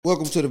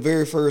Welcome to the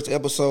very first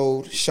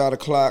episode,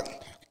 0’Clock,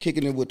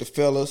 kicking it with the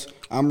fellas.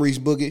 I'm Reese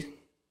Boogie.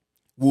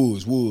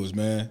 Woods,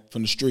 man,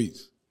 from the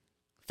streets.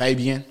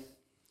 Fabian.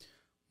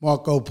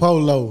 Marco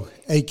Polo,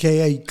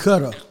 a.k.a.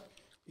 Cutter.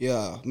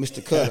 Yeah,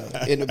 Mr.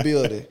 Cutter in the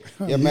building.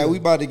 Yeah, man, we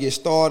about to get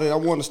started. I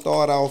want to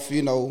start off,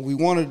 we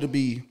wanted to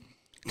be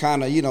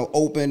kind of,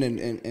 open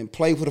and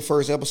play for the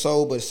first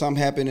episode, but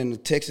something happened in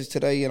Texas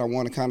today, and I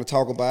want to kind of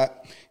talk about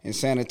in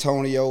San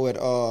Antonio at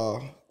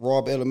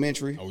Robb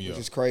Elementary, which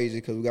is crazy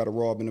because we got a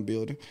Robb in the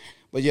building.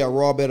 But yeah,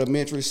 Robb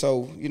Elementary.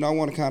 So, I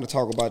want to kind of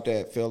talk about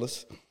that,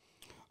 fellas.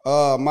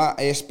 My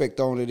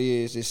aspect on it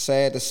is it's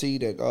sad to see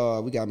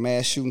that we got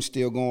mass shootings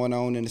still going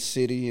on in the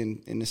city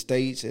and in the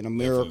States and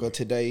America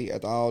today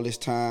after all this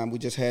time. We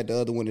just had the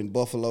other one in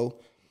Buffalo.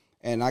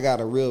 And I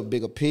got a real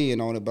big opinion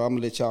on it, but I'm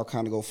gonna let y'all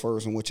kind of go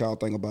first and what y'all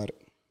think about it.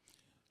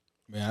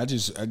 Man,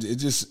 it's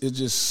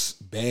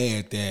just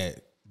bad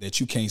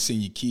that you can't send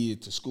your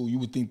kid to school. You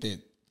would think that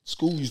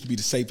school used to be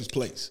the safest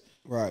place,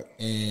 right?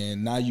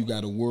 And now you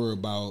got to worry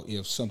about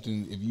if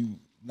you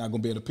not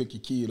gonna be able to pick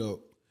your kid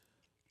up,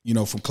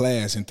 from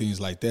class and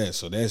things like that.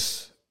 So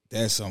that's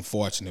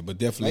unfortunate, but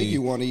definitely make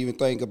you want to even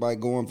think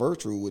about going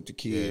virtual with the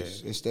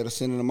kids instead of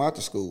sending them out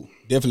to school.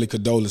 Definitely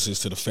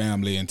condolences to the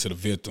family and to the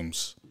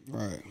victims.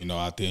 Right.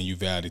 Out there in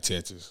Uvalde,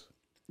 Texas.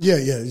 Yeah,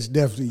 it's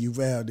definitely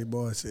Uvalde,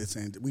 boys.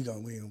 We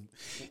gonna.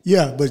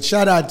 Yeah, but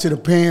shout out to the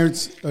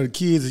parents of the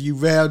kids of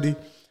Uvalde.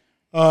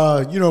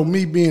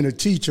 Me being a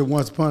teacher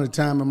once upon a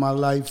time in my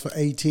life for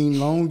 18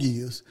 long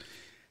years,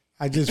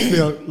 I just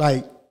felt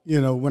like,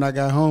 when I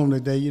got home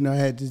today, I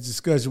had this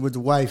discussion with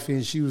the wife,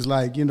 and she was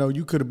like,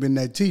 you could have been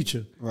that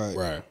teacher.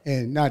 Right.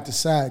 And not to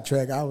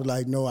sidetrack, I was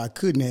like, no, I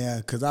couldn't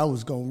have, because I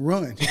was going to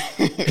run.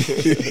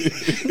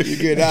 You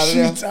get out of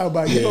there? She talking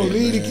about, you going to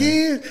leave the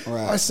kid?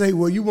 Right. I say,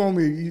 well, you want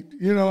me,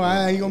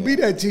 I ain't going to be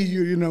that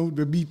teacher,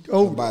 to be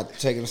over. About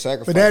taking a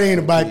sacrifice. But that ain't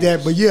about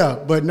that.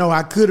 But no,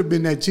 I could have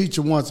been that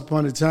teacher once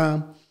upon a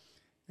time.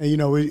 And,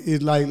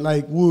 it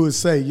like Wood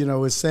say,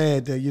 it's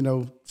sad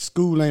that,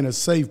 school ain't a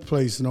safe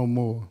place no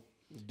more.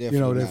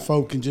 Definitely that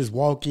folk can just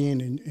walk in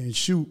and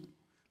shoot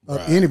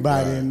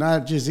anybody, and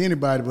not just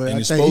anybody, but and I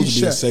it's think supposed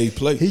to be a safe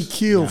place. He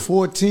killed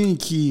 14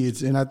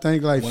 kids, and I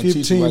think like One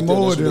 15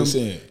 more of them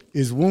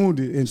is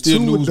wounded, and still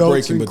 2 news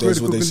adults breaking, in but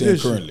that's what critical they're saying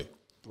condition. currently.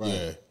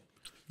 Right.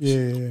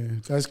 Yeah,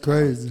 that's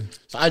crazy.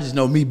 So I just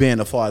know, me being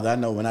a father, I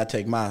know when I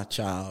take my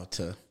child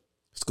to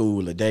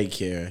school or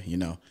daycare,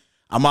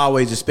 I'm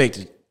always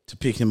expected to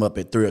pick him up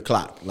at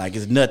 3:00. Like,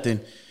 it's nothing.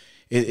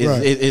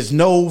 It's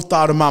no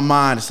thought in my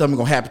mind that something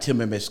gonna happen to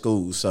him at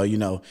school. So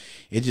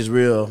it's just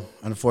real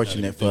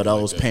unfortunate for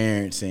those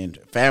parents and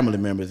family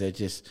members that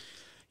just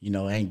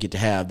ain't get to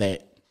have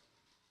that.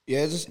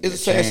 Yeah, it's a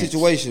sad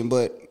situation,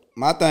 but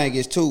my thing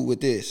is too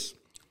with this.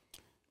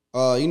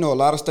 A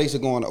lot of states are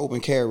going to open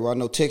carry. I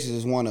know Texas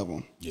is one of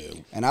them. Yeah,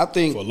 and I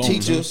think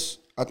teachers,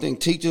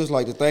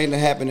 like the thing that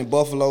happened in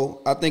Buffalo.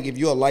 I think if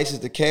you're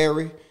licensed to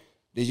carry,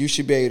 then you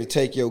should be able to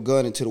take your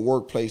gun into the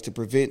workplace to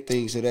prevent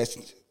things that's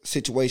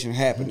situation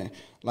happening.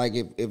 Like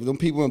if them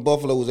people in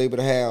Buffalo was able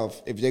to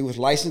have, if they was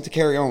licensed to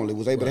carry only,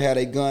 was able to have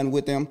their gun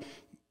with them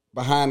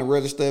behind the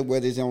register,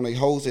 whether it's on their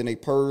holster in their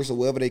purse or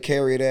wherever they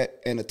carry it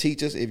at, and the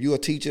teachers, if you're a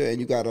teacher and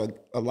you got a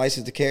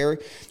license to carry,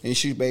 then you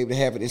should be able to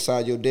have it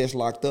inside your desk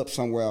locked up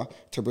somewhere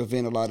to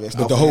prevent a lot of that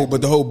stuff.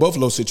 But the whole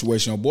Buffalo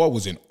situation, our boy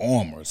was in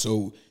armor,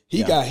 so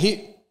he got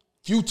hit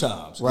few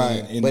times,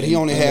 right? But he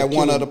only had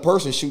one other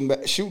person shooting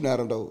at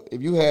him though.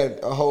 If you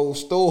had a whole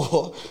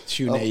store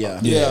shooting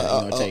at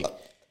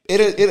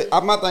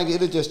my thing,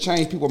 it'll just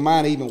change people's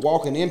mind even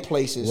walking in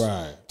places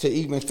to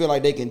even feel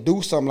like they can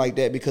do something like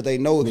that because they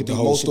know it could be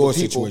multiple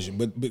people. Situation.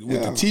 But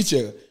with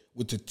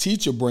the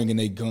teacher bringing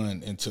a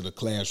gun into the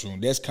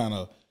classroom, that's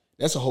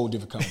a whole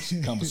different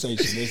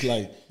conversation. It's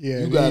like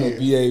you gotta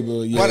be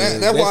able. Yeah,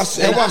 that's why I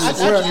said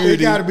it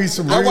gotta be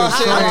some.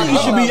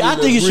 I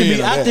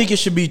think it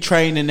should be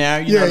trained in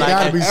there.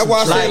 That's why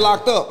I say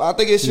locked up. I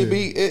think it should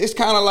be. It's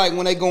kind of like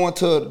when they go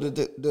into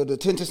the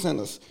detention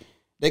centers.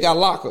 They got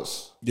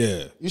lockers.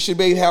 Yeah. You should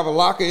be able to have a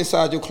locker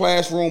inside your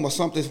classroom or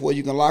something where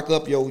you can lock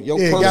up your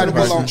personal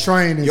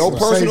belongings. Your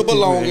personal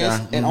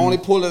belongings and only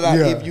pull it out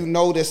if you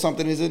know that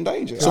something is in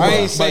danger. So I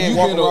ain't saying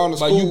walk around the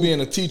school. By you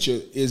being a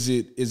teacher, is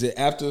it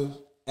after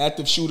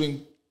active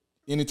shooting,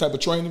 any type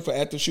of training for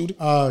active shooting?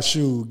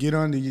 Shoot, get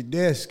under your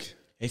desk.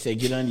 They say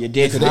get under your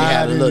desk. They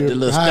have the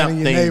little stump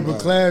thing. Neighbor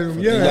classroom.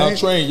 Yeah,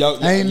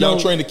 y'all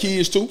train the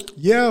kids too?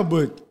 Yeah,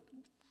 but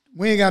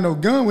we ain't got no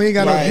gun. We ain't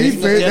got no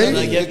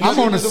defense. I'm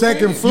on the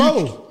second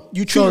floor.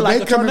 You treat it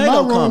like a tornado come in my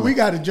room. coming. We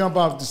got to jump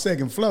off the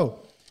second floor.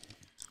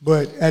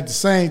 But at the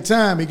same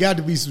time, it got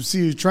to be some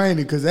serious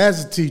training because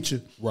as a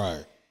teacher,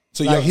 right.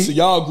 So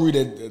y'all agree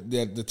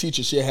that the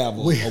teacher should have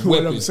a weapon.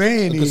 What I'm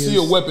saying is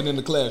concealed weapon in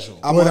the classroom.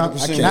 I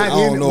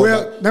don't know.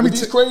 Let me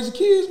these crazy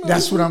kids, man.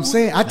 That's what I'm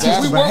saying. I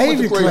teach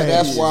behavior class.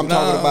 That's why I'm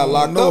talking about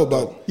locked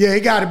up. Yeah,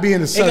 it got to be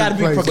in a certain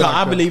place.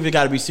 I believe it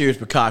got to be serious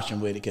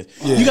precaution with it because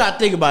you got to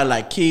think about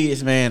like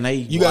kids, man.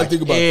 You got to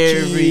think about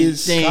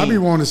everything. I be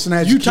wanting to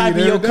snatch. You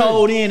typing your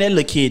code in, that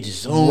little kid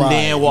just zooming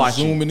in,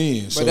 watching. Zooming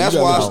in. But that's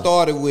why I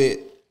started with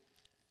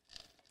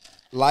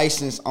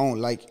license on.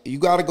 Like, you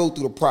got to go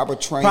through the proper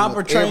training,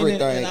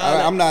 everything.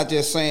 I'm not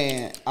just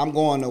saying I'm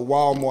going to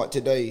Walmart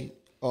today,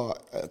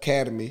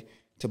 Academy,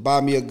 to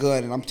buy me a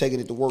gun and I'm taking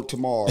it to work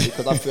tomorrow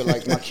because I feel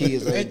like my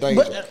kids are in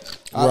danger.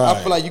 I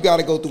feel like you got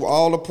to go through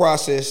all the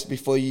process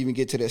before you even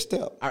get to that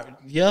step.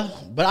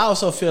 But I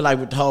also feel like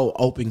with the whole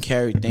open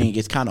carry thing,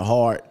 it's kind of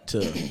hard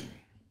to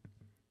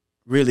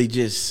really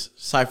just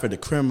cipher the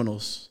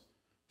criminals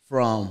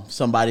from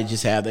somebody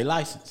just have their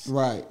license.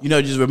 Right. You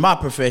know, just with my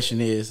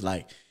profession is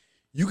like,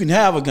 you can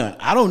have a gun.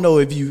 I don't know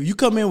if you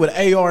come in with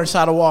an AR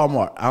inside of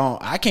Walmart.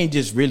 I can't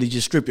just really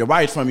just strip your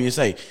rights from you and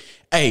say,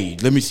 hey,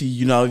 let me see,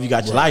 you know, if you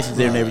got your license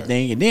there and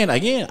everything. And then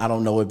again, I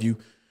don't know if you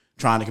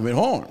trying to commit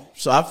harm.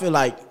 So I feel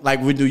like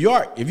with New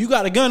York, if you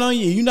got a gun on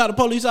you and you're not a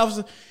police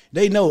officer,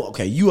 they know,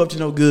 okay, you up to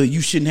no good. You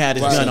shouldn't have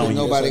this gun on you.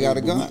 Nobody got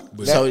a gun.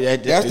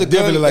 That's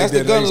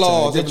the gun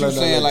laws that you're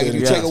saying. Like, if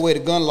you take away the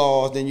gun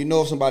laws, then you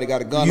know if somebody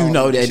got a gun on them. You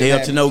know that they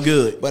up to no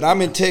good. But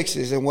I'm in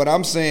Texas, and what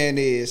I'm saying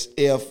is,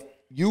 if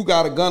you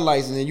got a gun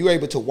license and you're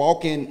able to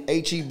walk in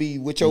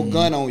HEB with your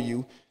gun on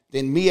you,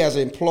 then me as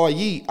an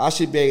employee, I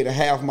should be able to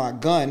have my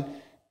gun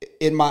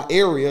in my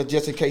area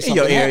just in case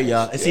something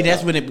happens. And see,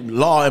 that's when it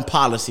law and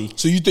policy.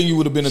 So you think it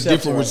would have been a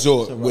different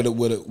result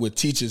with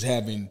teachers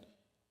having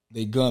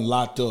their gun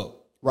locked up?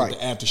 Right.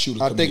 The after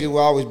shooter. I think it will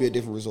always be a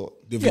different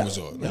result.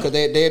 Because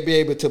they'd be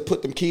able to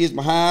put them kids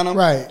behind them.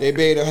 Right. They'd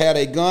be able to have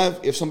their gun.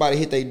 If somebody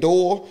hit their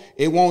door,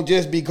 it won't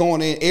just be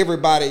going in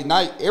everybody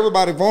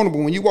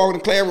vulnerable. When you walk in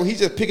the classroom, he's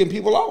just picking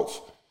people off.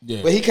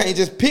 Yeah. But he can't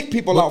just pick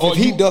people off if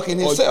he ducking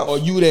himself. Or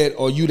you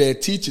that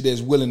teacher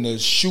that's willing to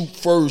shoot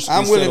first.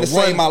 I'm willing to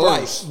save my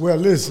life. Well,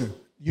 listen,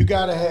 you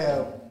gotta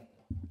have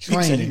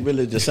training. He said he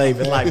willing to save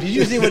his life. Did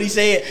you see what he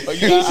said? He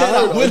said,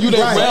 "I'm willing to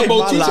save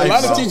Rambo teacher." A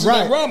lot of teachers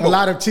like Rambo. A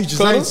lot of teachers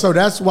ain't. So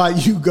that's why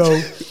you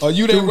go. Are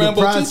you that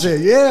Rambo process? Teacher?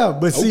 Yeah,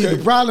 but see, the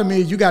problem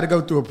is you got to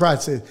go through a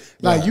process.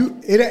 Like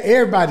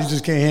everybody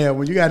just can't have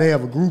one. You got to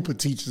have a group of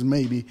teachers,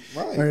 maybe,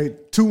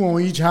 right? 2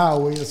 on each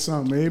highway or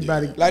something.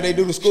 Everybody like they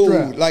do the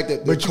school, like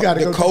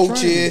the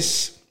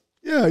coaches.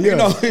 Yeah. You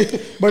know?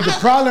 But the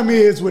problem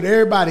is with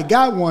everybody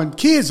got one,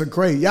 kids are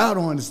crazy. Y'all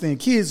don't understand.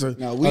 Kids are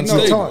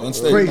unstable.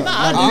 Crazy.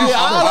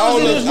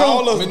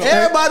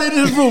 Everybody in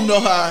this room know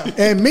how.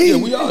 And me,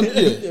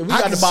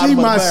 I can see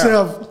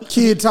myself,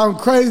 kid talking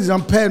crazy.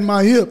 I'm patting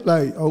my hip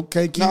like,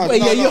 okay, keep hold on,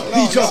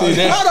 dog.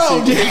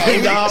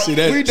 See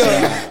that? We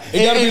done.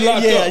 It gotta be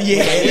locked up.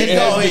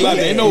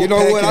 You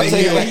know what? I tell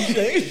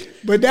you.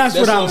 But that's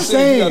what I'm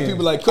saying.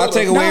 People like I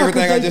take away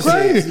everything I just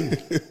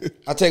said.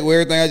 I take away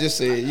everything I just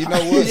said. You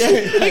know what?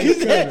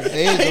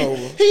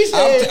 It's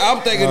over.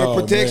 I'm thinking the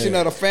protection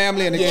of the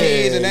family and the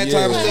kids and that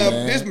type of stuff.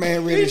 This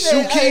man ready to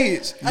shoot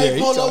kids. Hey,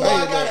 Polo,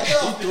 I got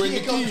it.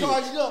 He come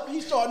charging up.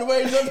 He's starting to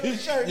raise up his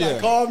shirt.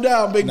 Like, calm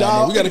down, big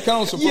dog. We got to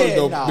counsel first,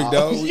 though, big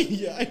dog.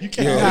 You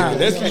can't.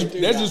 That's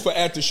just for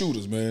after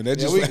shooters, man.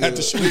 That's just for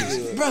after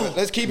shooters. Bro,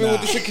 let's keep it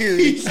with the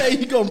security. He say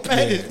he gonna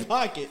pat his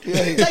pocket.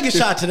 Take a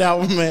shot to that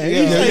one,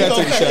 man.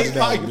 Take a shot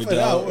to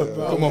that one,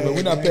 come on, man.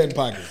 We're not patting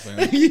pockets,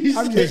 man.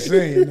 I'm just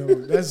saying, though.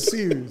 That's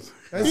serious.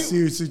 That's a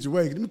serious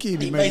situation. Them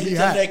kids make me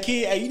hot. That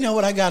kid, hey, you know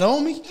what I got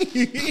on me?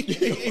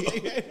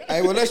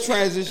 Hey, well, let's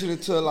transition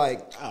into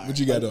what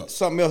you got up?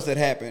 Something else that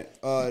happened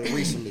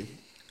recently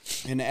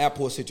in the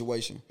airport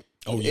situation.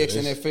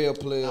 Ex-NFL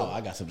player. Oh,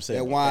 I got something to say.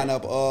 That wind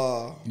up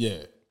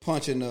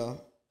punching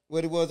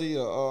what was he?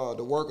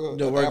 The worker.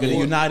 The worker, the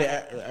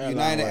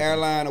United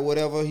Airline or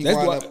whatever.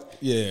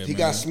 He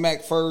got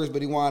smacked first,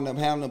 but he wound up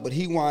handling it. But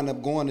he wound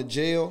up going to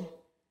jail,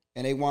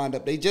 and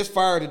they just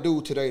fired the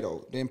dude today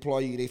though. The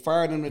employee, they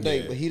fired him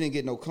today, but he didn't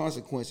get no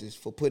consequences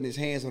for putting his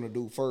hands on the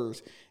dude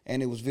first,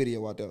 and it was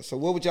video out there. So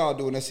what would y'all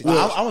do in that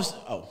situation?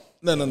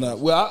 No.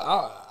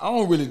 Well, I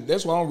don't really.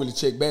 That's why I don't really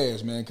check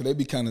bags, man, because they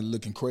be kind of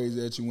looking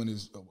crazy at you when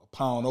it's a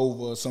pound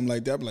over or something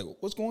like that. I'm like,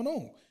 what's going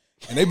on?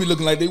 And they be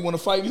looking like they want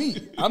to fight me.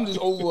 I'm just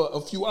over a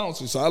few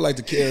ounces, so I like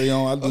to carry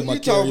on. I do my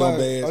carry-on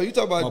bags. Oh, you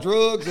talking about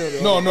drugs?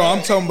 No,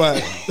 I'm talking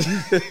about.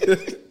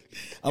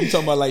 I'm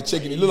talking about like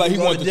checking. It look like he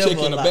wanted to check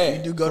in the bag.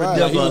 You do go to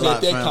Denver he was a lot,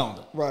 at that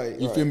counter. Right.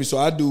 You feel me? So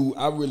I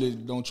really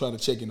don't try to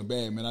check in the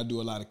bag, man. I do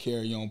a lot of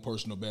carry-on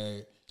personal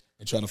bag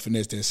and try to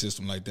finesse that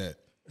system like that.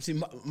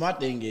 See, my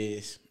thing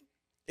is,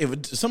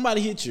 if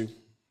somebody hits you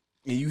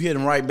and you hit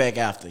them right back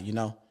after,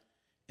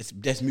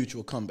 that's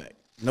mutual comeback.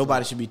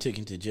 Nobody should be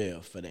taken to jail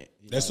for that.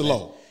 That's the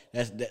law.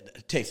 That's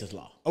Texas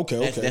law.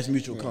 Okay. That's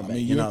mutual comeback.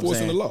 You're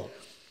enforcing the law.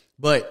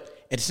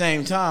 But at the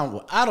same time,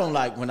 what I don't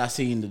like when I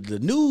seen the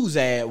news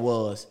ad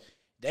was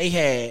they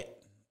had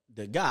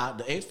the guy,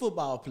 the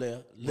ex-football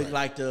player, look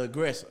like the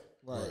aggressor.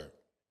 Right.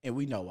 And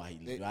we know why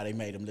they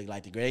made him look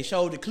like the aggressor. They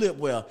showed the clip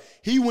where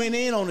he went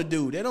in on the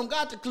dude. They don't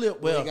got the clip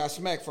where he got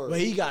smacked first. But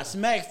he got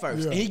smacked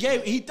first. Yeah.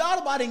 And he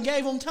thought about it and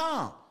gave him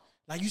time.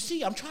 Like, you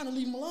see, I'm trying to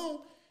leave him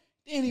alone.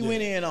 Then he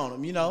went in on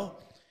him,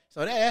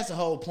 So that's the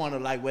whole point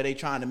of like where they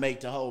trying to make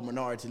the whole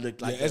minority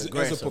look like as a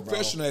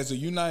professional, bro. as a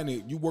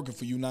United, you working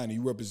for United,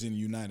 you representing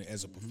United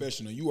as a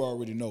professional. You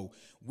already know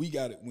we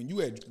got it. When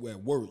you at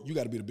work, you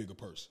got to be the bigger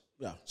person.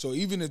 Yeah. So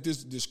even if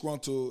this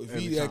disgruntled, if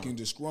he acting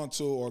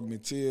disgruntled,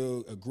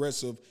 argumentative,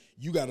 aggressive,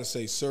 you got to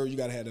say, sir. You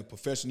got to have that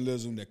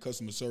professionalism, that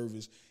customer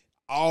service.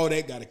 All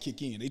that got to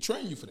kick in. They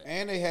train you for that.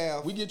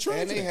 And we get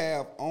trained. And they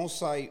have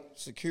on-site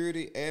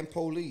security and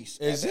police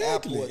exactly.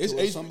 at the airport.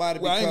 It's somebody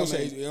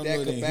becoming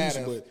that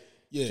combative. But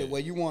yeah. So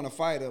where you want to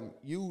fight them,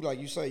 like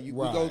you say, we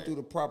go through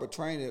the proper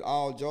training at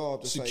all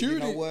jobs to security,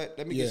 say, you know what,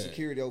 let me get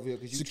security over here.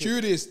 Cause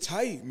security is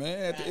tight, man,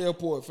 at the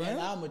airport, fam. And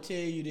I'm going to tell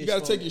you this. You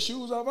got to take your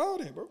shoes off all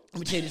that, bro. I'm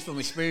going to tell you this from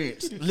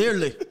experience.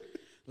 Literally,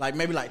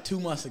 maybe 2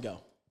 months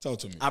ago. Talk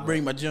to me. I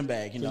bring my gym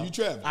bag, you know. You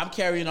travel. I'm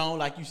carrying on,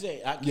 like you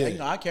said.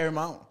 I carry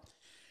my own.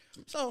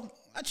 So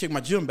I check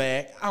my gym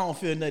bag. I don't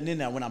feel nothing in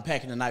there when I'm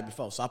packing the night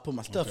before. So I put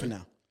my stuff in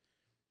there.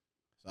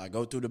 So I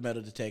go through the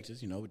metal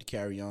detectors, with the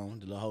carry-on,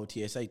 the little whole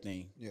TSA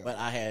thing. Yeah. But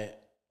I had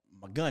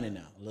my gun in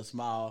there, a little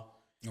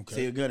small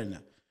steel gun in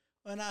there.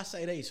 When I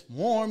say they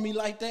swarmed me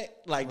like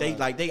that,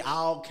 they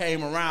all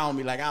came around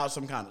me like I was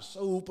some kind of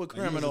super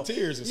criminal. Like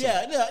tears or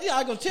something. Yeah,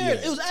 I go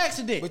tears. Yeah. It was an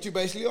accident. But you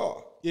basically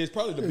are. Yeah, it's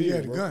probably the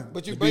beard, bro. Gun.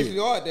 But you basically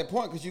are at that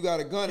point because you got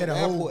a gun at the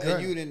airport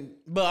and you didn't.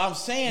 But I'm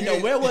saying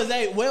though, where was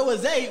they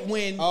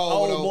when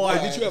boy?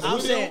 Did you have a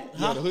hoodie on?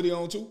 You had a hoodie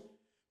on too?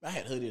 I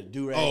had a hoodie to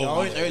do right.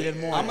 Early in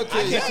the morning. I'm gonna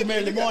tell you, some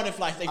early morning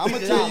flights. I'm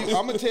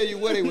gonna tell you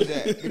where they was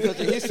at because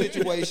in his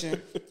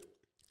situation,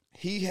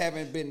 he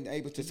haven't been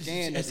able to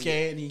scan.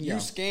 You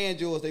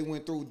scanned yours. They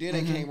went through. Then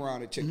they came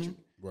around and checked you.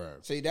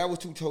 Right. See, that was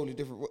two totally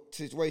different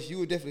situations. You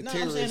were definitely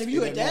terrorist. I'm saying if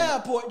you at the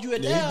airport, you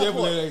at the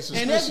airport.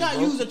 And let's not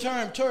use the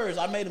term tourist.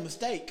 I made a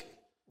mistake.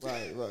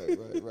 Right.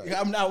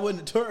 I'm not with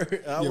the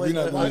tourist. We're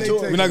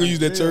not gonna use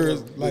that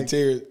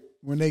terrorist.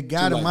 When they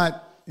got him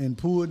out and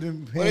pulled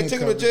them. Well, they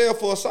took him to jail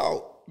for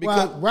assault.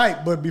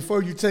 Right, but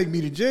before you take me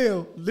to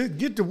jail,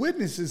 get the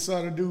witnesses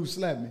so the dude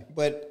slap me.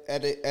 But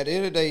at the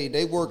end of the day,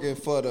 they working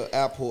for the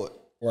airport.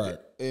 Right.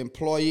 The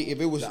employee, if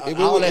it was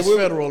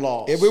federal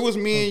law. If it was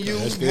me and you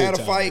had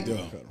a fight,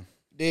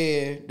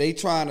 then they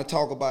trying to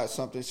talk about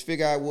something,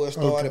 figure out what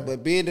started.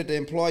 But being that the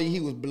employee, he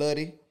was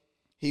bloody,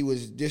 he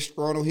was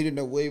disgruntled, he didn't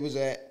know where he was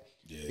at.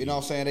 Yeah, you know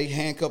what I'm saying? They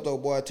handcuffed the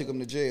old boy, took him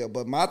to jail.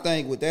 But my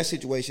thing with that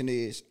situation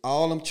is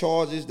all them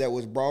charges that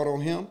was brought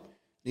on him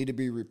need to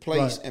be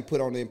replaced and put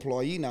on the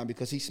employee now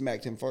because he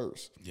smacked him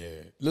first. Yeah.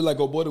 Looked like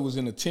old boy was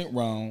in a tent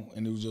round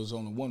and it was just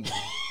on the one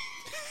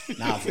round.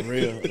 Nah, for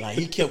real. Like,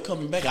 he kept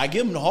coming back. I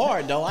give him the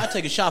hard, though. I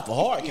take a shot for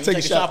hard. Can we take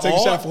a shot for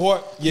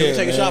hard? Yeah.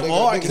 Take a shot for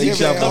hard. Take a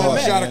shot for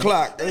hard. Shot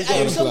o'clock.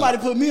 Hey, somebody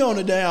put me on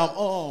the damn,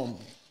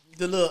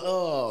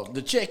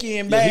 the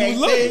check-in bag.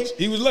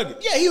 He was lucky.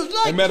 Yeah, he was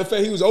lucky. As a matter of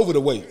fact, he was over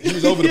the weight. He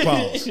was over the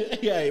pounds.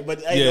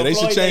 They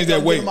should change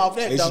that weight.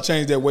 They should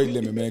change that weight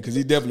limit, man, because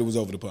he definitely was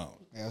over the pound.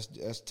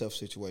 That's a tough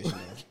situation,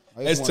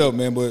 man. That's tough,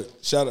 man. But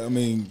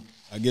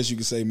I guess you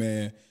could say,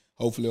 man,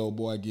 hopefully old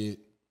boy get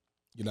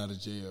out of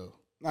jail.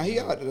 Nah, he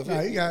out of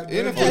he got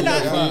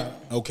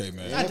okay,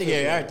 man. I think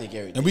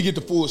everything. And we get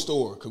the full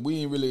story because we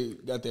ain't really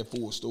got that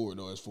full story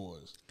though, as far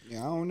as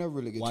I don't never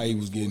really get why he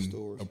was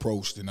getting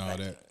approached and all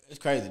that. It's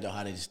crazy though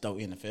how they just throw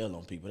NFL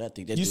on people.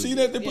 You see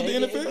that they put the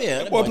NFL? Yeah,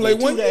 that boy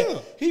played 1 year.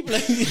 He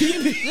played.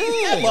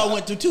 That boy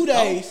went through 2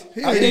 days.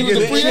 I think he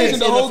was a free agent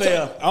the whole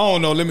time. I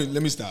don't know.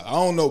 Let me stop. I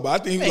don't know, but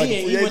I think he was like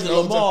a free agent. He went to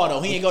Lamar though.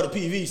 He ain't go to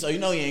PV, so you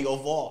know he ain't go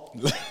far.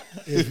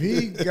 If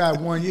he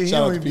got 1 year, he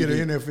don't even get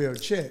an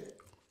NFL check.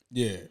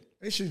 Yeah.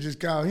 They should just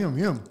call him.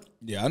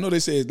 Yeah, I know they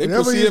said they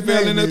put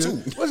CFL in there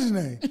too. What's his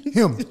name?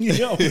 Him.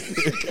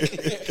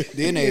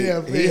 Then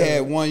he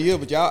had 1 year,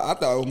 but I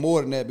thought it was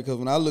more than that because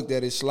when I looked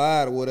at his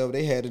slide or whatever,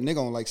 they had a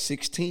nigga on like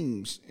 6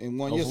 teams in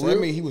 1 year. So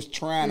that means he was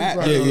trying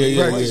out. Yeah.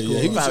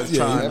 He was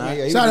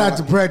trying. Shout out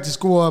to practice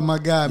squad, my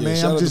guy,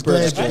 man. I'm just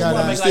glad you got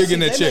out. Still getting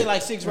that check. They make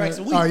like 6 racks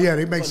a week. Oh yeah,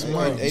 they make some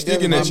money. They still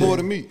getting that more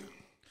than me.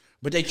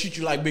 But they treat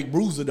you like Big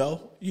Bruiser,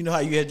 though. You know how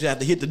you have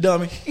to hit the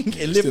dummy and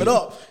lift it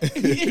up.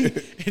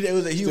 It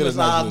was a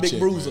human-sized Big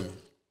Bruiser. Man.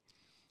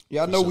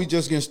 Yeah, I know we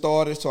just getting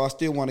started, so I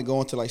still want to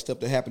go into like stuff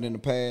that happened in the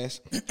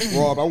past.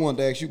 Rob, I wanted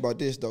to ask you about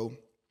this, though,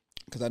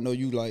 because I know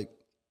you like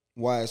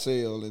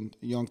YSL and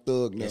Young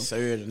Thug now. Yes,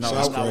 sir. No, so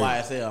I'm not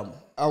YSL.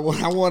 I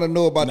want to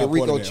know about the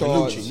RICO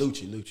charge.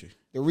 Lucci.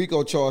 The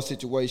RICO charge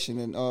situation,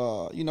 and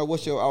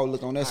what's your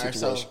outlook on that situation?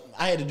 So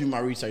I had to do my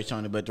research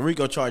on it, but the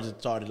RICO charges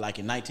started like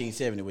in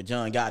 1970 with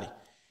John Gotti.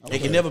 Okay. They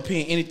could never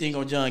pin anything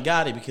on John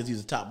Gotti because he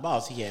was a top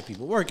boss. He had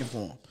people working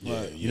for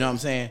him. You know what I'm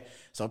saying?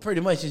 So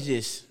pretty much it's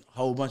just a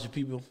whole bunch of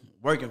people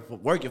working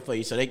for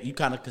you. So you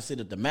kind of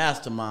consider the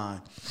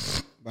mastermind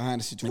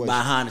behind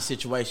the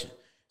situation.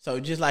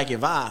 So just like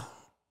if I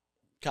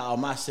call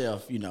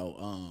myself,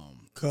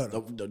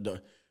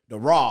 the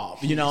Rob,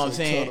 you know what I'm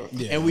saying?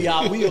 Yeah. And we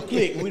a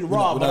clique, we the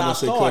Rob, but I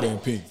started,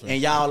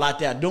 and y'all out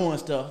there doing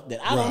stuff that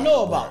I don't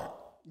know about. Right.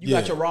 You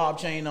got your Rob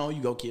chain on,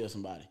 you go kill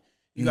somebody.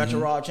 You got your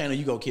Rob chain on,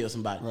 you go kill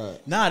somebody.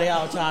 Right. Now they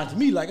all trying to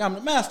me like I'm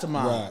the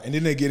mastermind. Right. And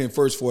then they get in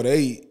first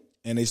 48,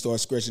 and they start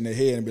scratching their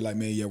head and be like,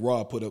 man, yeah,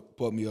 Rob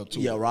put me up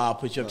too. Yeah, Rob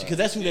put you up because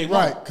that's who they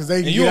want. Right, because they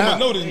And you don't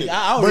know this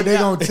nigga. But they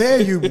gonna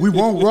tell you we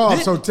want Rob,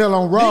 so tell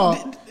on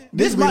Rob.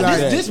 This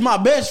my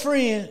best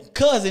friend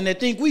cousin that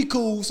think we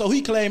cool, so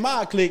he claim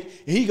I click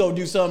and he go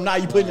do something. Now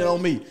you putting it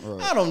on me.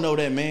 Right. I don't know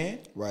that, man.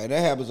 Right, that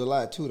happens a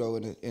lot too, though.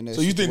 In that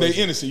so you think they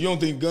innocent? You don't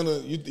think Gunna?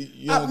 You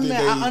don't think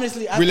they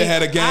honestly really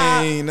had a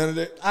game? None of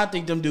that. I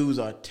think them dudes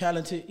are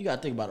talented. You got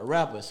to think about a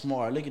rapper,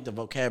 smart. Look at the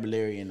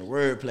vocabulary and the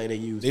wordplay they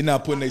use. They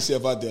not putting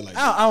themselves out there like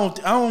that. I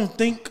don't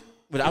think,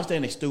 but I'm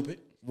saying they stupid.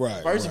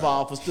 Right. First of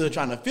all, for still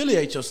trying to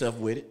affiliate yourself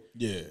with it.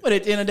 Yeah. But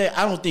at the end of the day,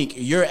 I don't think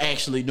you're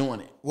actually doing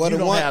it. Well,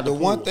 the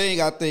one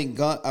thing I think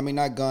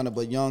not Gunna,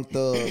 but Young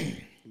Thug,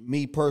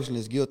 me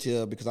personally is guilty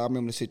of, because I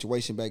remember the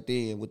situation back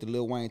then with the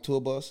Lil Wayne tour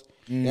bus.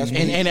 That's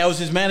and that was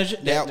his manager.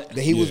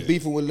 He was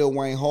beefing with Lil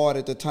Wayne hard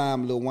at the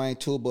time. Lil Wayne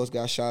tour bus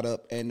got shot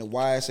up, and the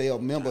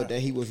YSL member that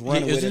he was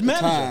running with at the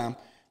time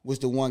was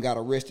the one got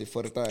arrested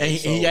for the thing. And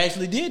he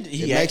actually did.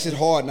 It makes it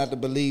hard not to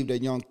believe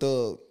that Young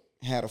Thug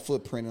had a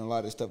footprint in a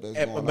lot of stuff that's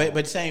going on. But at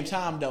the same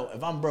time, though,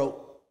 if I'm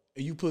broke,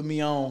 you put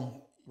me on,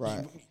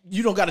 right?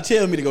 You don't got to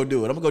tell me to go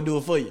do it. I'm gonna go do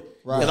it for you,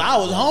 right? Because I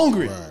was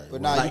hungry. Right.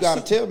 But now you got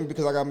to tell me,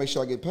 because I got to make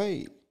sure I get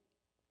paid.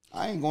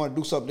 I ain't going to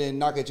do something and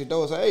knock at your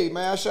door and say, "Hey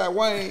man, I shot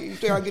Wayne. You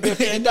think I get that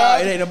 $50?" No,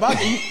 it ain't about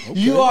that. Okay.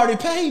 You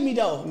already paid me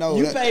though. No,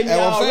 you paid me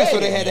already. So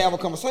they had to have a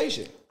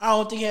conversation. I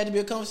don't think it had to be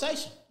a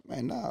conversation.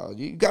 Man, no,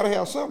 you got to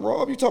have something,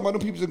 Rob. You talking about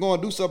them people that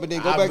going to do something,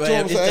 then go back to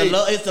them and say,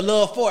 "Hey, it's the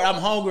love for it. I'm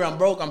hungry. I'm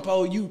broke. I'm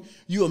poor.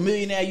 You a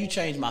millionaire. You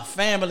changed my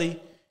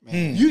family.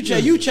 Man, you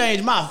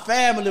changed my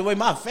family, the way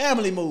my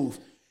family move.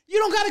 You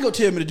don't got to go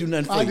tell me to do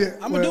nothing for you.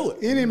 I'm gonna do it.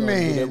 Any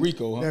man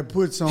that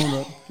puts on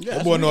a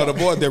that boy know how to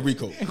avoid that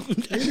Rico.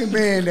 Any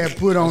man that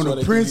put on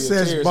a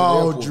princess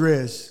ball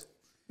dress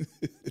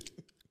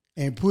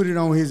and put it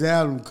on his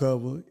album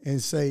cover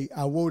and say,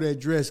 "I wore that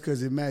dress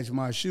because it matched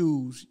my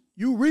shoes,"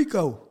 you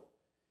Rico.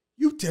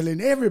 You telling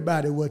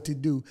everybody what to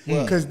do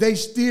because they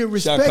still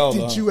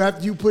respected you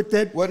after you put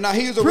that. Well, now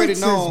he was already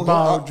known.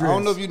 I dress.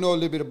 don't know if you know a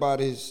little bit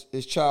about his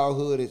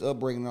childhood, his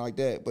upbringing, like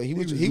that. But he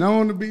was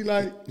known to be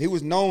like. He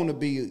was known to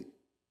be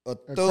a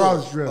thug.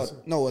 Cross-dresser.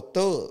 A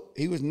thug.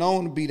 He was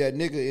known to be that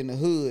nigga in the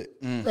hood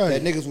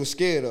that niggas was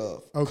scared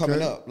of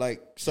coming up.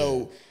 Like so.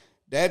 Yeah.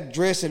 That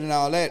dressing and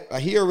all that,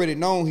 he already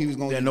known he was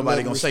going to get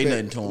nobody going to say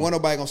nothing to him. Wasn't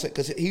nobody going to say,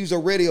 because he was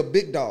already a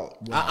big dog.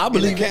 I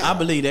believe that. I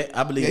believe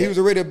that. He was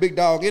already a big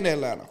dog in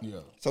Atlanta.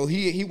 Yeah. So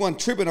he wasn't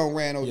tripping on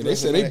Randall. Yeah, they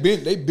said they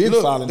been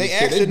following this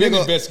shit. They been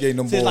investigating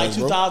them boys, like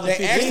 2015.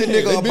 They asked the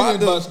nigga about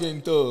the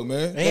investigating Thug,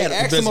 man. They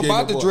asked him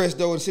about the dress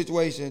though in the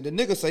situation. The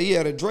nigga say he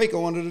had a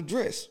Draco under the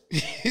dress.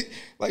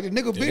 Like the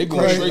nigga been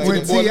crazy.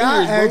 When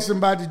T.I. asked him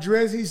about the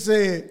dress, he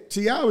said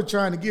T.I. was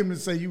trying to get him to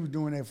say you was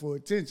doing that for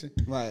attention.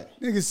 Right.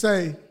 Nigga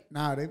say,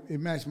 "Nah, it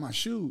matched my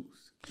shoes."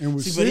 And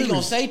was but he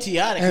gonna say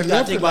T.I. Because you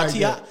gotta think about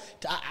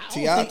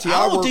T.I.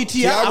 I don't think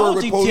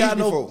T.I.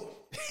 know.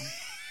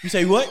 You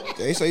say what?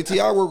 They say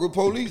T.I. work with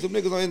police. Them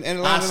niggas in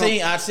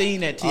Atlanta. I seen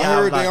that T.I. I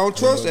heard they don't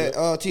trust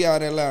that T.I.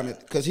 in Atlanta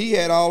because he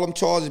had all them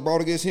charges brought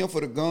against him for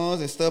the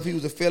guns and stuff. He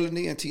was a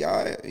felony, and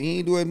T.I. he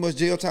ain't doing much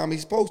jail time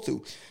he's supposed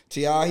to.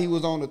 T.I. he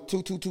was on the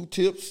 222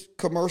 tips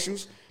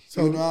commercials.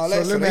 So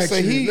let me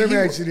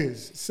ask you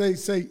this.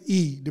 Say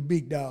E, the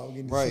big dog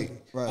in the city.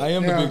 Right. I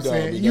am the big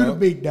dog. You the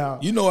big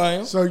dog. You know I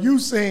am. So you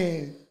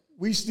saying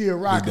we still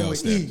rocking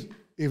with E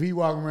if he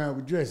walking around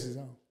with dresses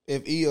on?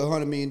 If E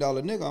 $100 million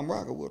nigga, I'm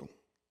rocking with him.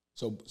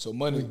 So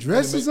money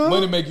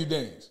make you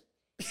dance.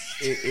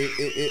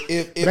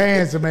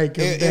 Bands will make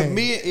him dance.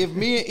 If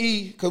me and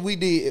E, cause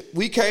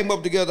we came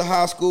up together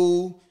high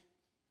school,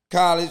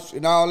 college,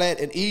 and all that,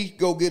 and E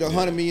go get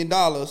 $100 million.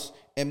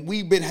 And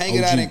we been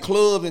hanging out in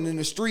clubs and in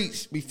the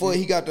streets before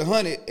he got the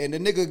 100. And the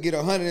nigga get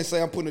 100 and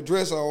say I'm putting a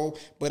dress on,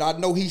 but I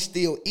know he's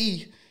still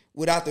E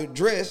without the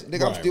dress.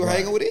 Nigga, I'm still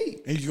hanging with E.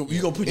 And you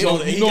gonna put you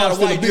on. He got a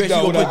white dress.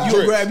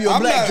 You grab your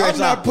black dress. I'm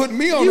not putting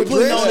me on the dress. You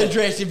putting on the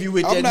dress if you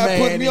with that man. I'm not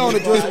putting me on the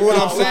dress. But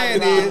what I'm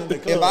saying is,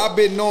 if I've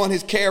been knowing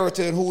his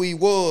character and who he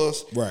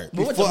was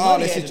before all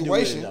that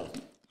situation.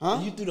 Huh?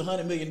 You threw the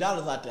 $100 million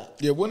out there.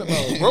 Yeah, what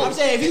about broke? I'm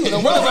saying if he was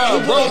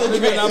broke, he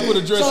did not put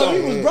a dress on. So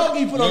if he was broke,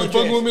 he put on the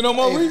dress. Fucking with me no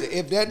more.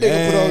 If that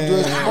nigga put on a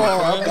dress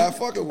tomorrow, I'm not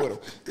fucking with him.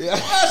 Yeah.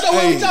 So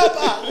what we talking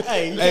about?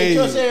 Hey, you can't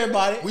trust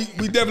everybody.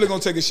 We definitely gonna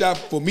take a shot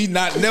for me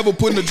never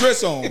putting a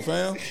dress on,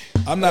 fam.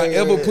 I'm not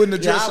ever putting a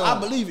dress on. I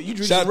believe it. You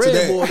drink some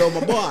Red Bull though,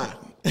 my boy.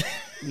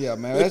 Yeah,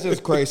 man, that's just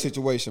a crazy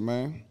situation,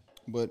 man.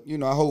 But you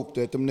know, I hope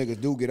that them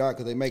niggas do get out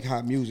because they make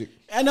hot music.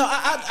 I know.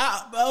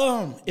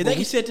 If they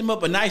can set them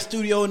up a nice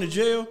studio in the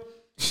jail.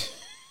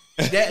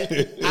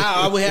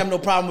 I would have no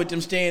problem with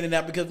them staying in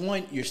that because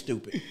one, you're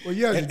stupid. Well,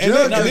 yeah, and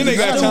then they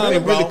got time to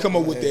really come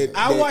up with that.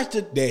 I watched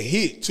that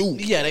hit too.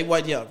 Yeah, they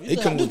watched. Yeah, they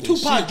come with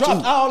Tupac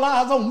dropped All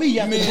Eyes on Me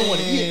after doing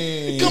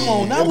it. Come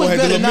on, that was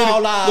better than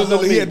All Eyes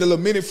on Me. He had the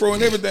little minute fro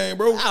and everything,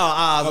 bro. All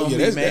Eyes on Me,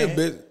 man.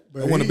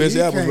 That's one of the best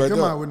albums right there. Can't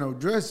come out with no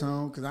dress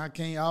on because I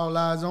can't All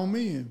Eyes on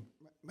Me.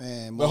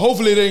 Man, but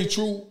hopefully it ain't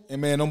true. And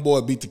man, them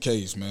boys beat the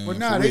case, man. Well,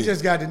 nah, they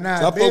just got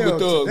denied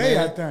bail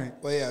today, I think.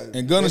 Well, yeah,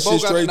 and Gunna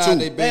shit straight too.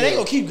 Man, they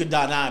gonna keep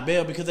denying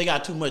bail because they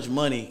got too much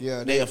money.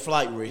 Yeah, they a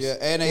flight risk. Yeah,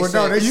 and they you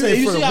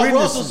see how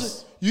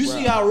Russell. You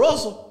see how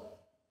Russell,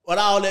 with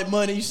all that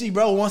money, you see,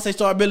 bro. Once they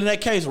start building that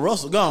case,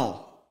 Russell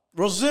gone.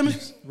 Russell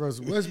Simmons,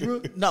 Russell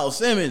Westbrook. No,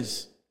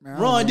 Simmons. Man,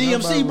 Ron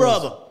DMC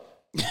brother.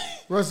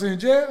 Russell in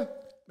jail.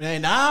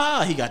 Man,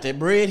 nah, he got that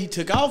bread. He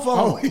took off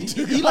on him.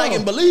 He like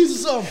in Belize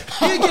or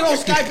something. He'll get on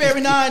Skype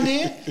every now and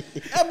then.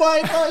 That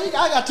boy,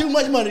 I got too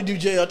much money to do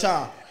jail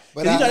time.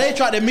 But you know, they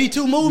tried the Me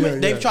Too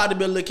movement. They've tried to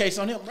build a little case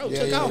on him. Bro,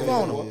 took off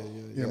on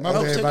him. Yeah, my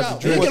bad about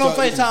the dress. He get on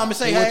FaceTime and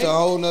say, he hey. went to a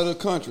whole nother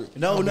country.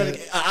 No, an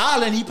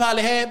island he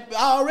probably had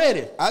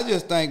already. I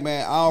just think,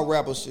 man, all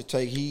rappers should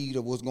take heed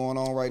of what's going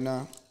on right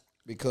now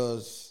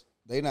because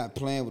they not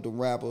playing with the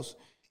rappers.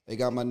 They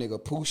got my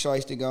nigga Pooh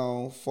Shiesty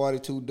gone,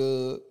 42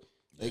 Doug.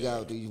 They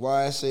got these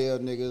YSL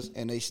niggas,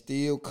 and they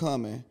still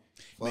coming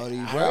for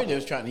these rappers. They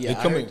was trying to, they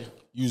coming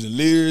using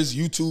lyrics,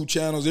 YouTube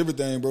channels,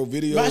 everything, bro,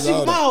 videos. Right, see,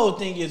 my whole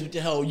thing is with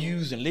the whole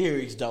using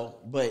lyrics, though.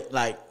 But,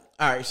 like,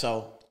 all right,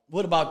 so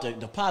what about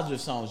the positive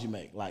songs you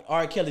make? Like,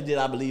 R. Kelly did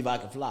I Believe I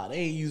Can Fly. They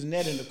ain't using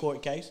that in the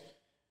court case.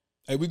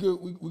 Hey, we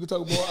could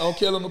talk about R.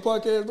 Kelly on the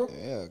podcast, bro?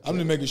 Yeah. I'm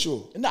just making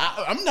sure. Nah,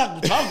 I'm not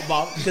going to talk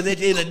about it because at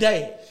the end of the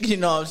day, you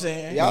know what I'm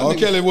saying? R.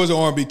 Kelly was an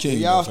R&B king.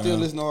 Y'all still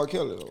listen to R.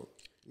 Kelly, though.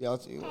 Y'all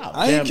see? Look. We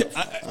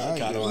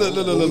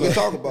can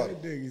talk about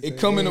it. It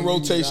come in the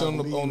rotation on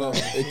the.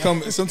 It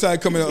come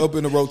sometimes coming up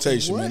in the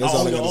rotation, man. That's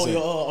all I gotta say.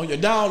 On your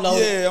download.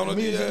 Yeah, on the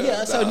music.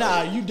 Yeah, so you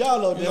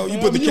download that. You know, you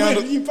put the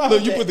candles.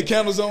 Look, you put the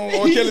candles on.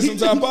 R. Kelly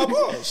sometimes pop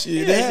up.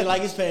 Shit, that's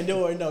like it's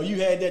Pandora. No,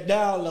 you had that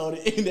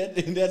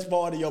downloaded, and that's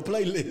part of your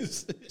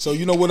playlist. So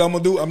you know what I'm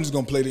gonna do? I'm just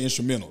gonna play the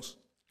instrumentals.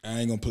 I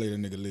ain't gonna play the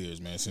nigga lyrics,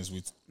 man.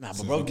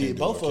 But bro did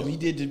both of them.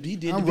 He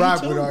did. I'm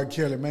rock with R.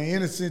 Kelly, man.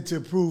 Innocent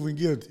till proven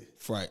guilty.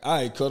 Right. All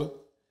right, Cutter.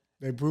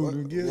 They proved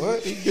him guilty.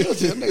 What? He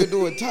guilty. That nigga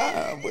doing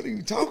time. What are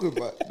you talking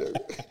about?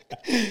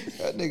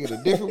 That nigga in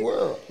a different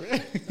world.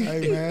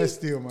 Hey, man, that's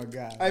still my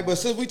guy. Hey, but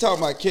since we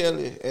talking about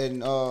Kelly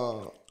and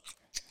all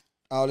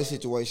this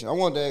situation, I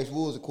wanted to ask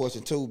Woods a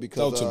question, too,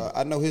 because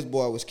I know his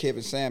boy was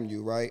Kevin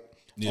Samuel, right?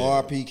 Yeah.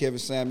 R.I.P. Kevin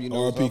Samuel. You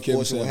know,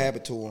 unfortunately what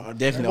happened to him.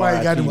 Definitely. That's why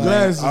he got them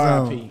glasses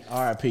on.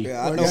 R.I.P.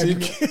 Yeah, I know.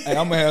 Hey,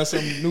 I'm gonna have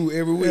something new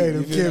every week. Hey,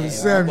 them Kevin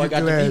Samuel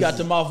glasses. He got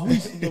them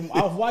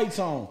off whites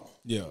on.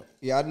 Yeah.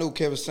 Yeah, I knew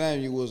Kevin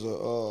Samuel was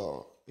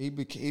he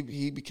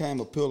became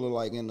a pillar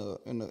like in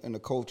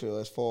the culture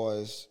as far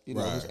as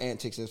his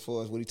antics, as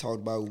far as what he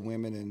talked about with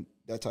women and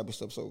that type of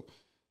stuff. So,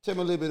 tell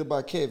me a little bit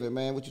about Kevin,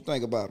 man. What you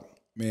think about him?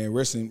 Man,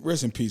 rest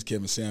in peace,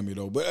 Kevin Samuel.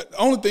 Though, but the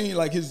only thing,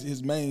 like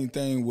his main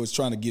thing was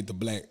trying to get the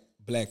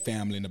black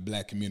family and the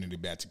black community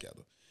back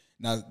together.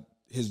 Now,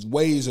 his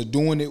ways of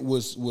doing it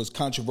was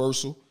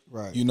controversial,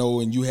 right? You know,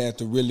 and you had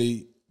to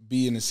really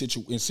be in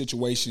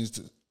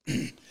situations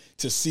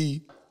to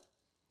see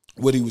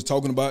what he was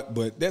talking about,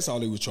 but that's all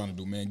he was trying to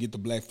do, man. Get the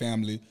black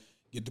family,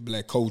 get the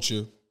black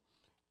culture,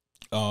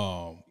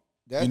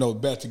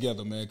 back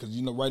together, man.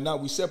 Because right now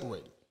we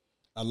separated.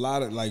 A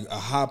lot of a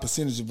high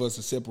percentage of us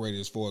are separated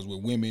as far as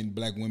with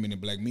black women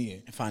and black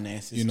men. And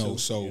finances,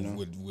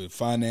 with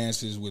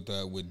finances,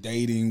 with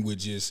dating, with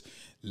just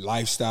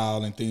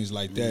lifestyle and things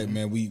like that,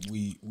 man.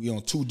 We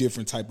on two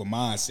different type of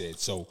mindsets.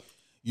 So,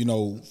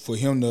 for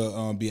him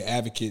to be an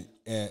advocate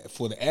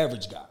for the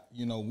average guy,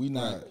 we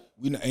not. Right.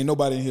 Ain't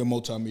nobody in here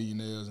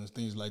multimillionaires and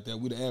things like that.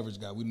 We the average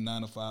guy. We the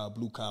 9-to-5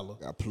 blue collar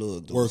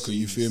worker.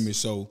 You feel me?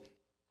 So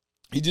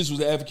he just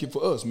was an advocate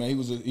for us, man.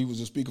 He was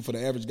a speaker for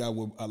the average guy.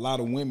 With a lot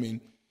of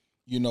women,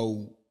 they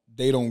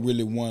don't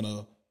really want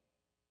to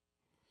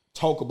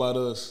talk about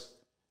us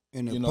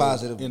in a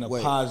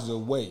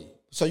positive way.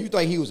 So you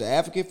think he was an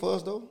advocate for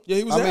us, though? Yeah,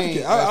 he was an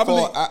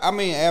advocate. I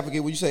mean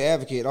advocate. When you say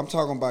advocate, I'm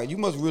talking about you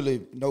must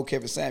really know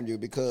Kevin Samuel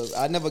because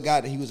I never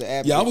got that he was an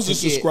advocate. Yeah, I was a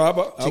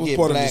subscriber. I was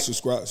part of the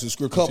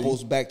subscription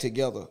couples team. Back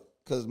together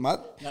because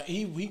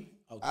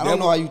I don't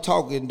know how you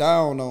talking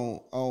down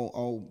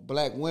on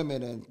black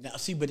women and but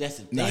that's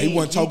the thing. Nah, he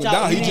wasn't talking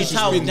down. He just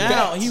was spitting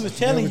facts. He was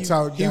telling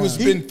you. He was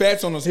spitting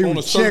facts on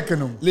a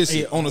certain.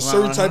 Listen, on a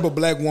certain type of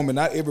black woman.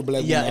 Not every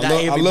black woman.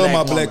 I love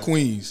my black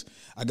queens.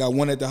 I got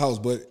one at the house,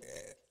 but.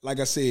 Like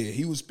I said,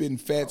 he was spitting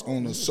facts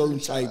on a certain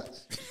type,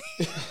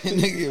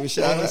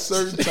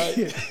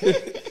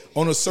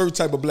 on a certain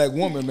type of black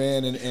woman,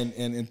 man,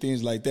 and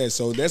things like that.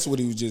 So that's what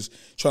he was just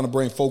trying to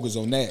bring focus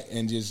on that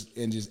and just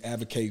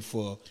advocate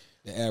for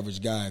the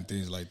average guy and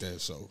things like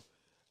that. So,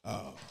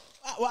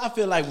 I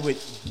feel like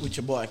with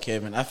your boy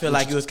Kevin, I feel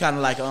like it was kind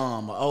of like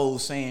an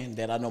old saying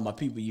that I know my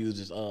people use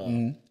is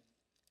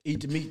eat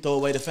the meat, throw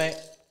away the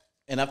fat.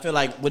 And I feel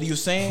like what he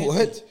was saying.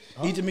 What?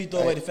 Eat the meat, throw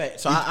away the fat.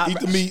 So eat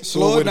the meat.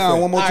 Slow it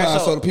down one more time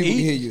so the people can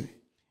hear you.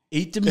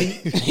 Eat the meat.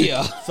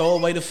 Yeah. Throw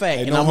away the fat,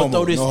 and I'm gonna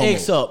throw this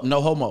X up.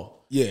 No homo.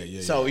 Yeah.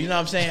 So you know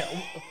what I'm saying.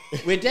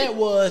 With that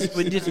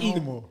with this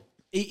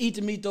eat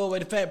the meat, throw away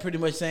the fat. Pretty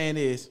much saying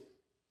is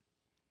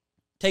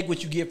take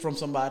what you get from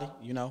somebody.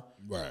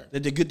 Right.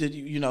 The good.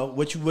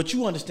 What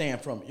you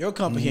understand from it, your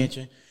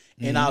comprehension,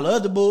 and all the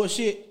other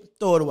bullshit.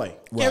 throw it away.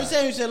 Right. Kevin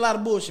Samuels said a lot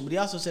of bullshit, but he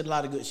also said a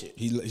lot of good shit.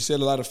 He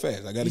said a lot of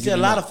facts. I got to. He said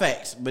a lot of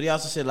facts, but he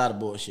also said a lot of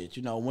bullshit.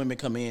 You know, women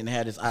come in and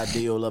have this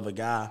ideal of a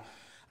guy.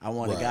 I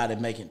want a guy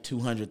that's making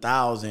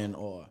 $200,000,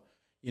 or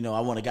I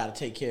want a guy to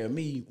take care of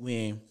me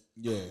when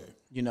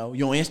you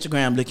on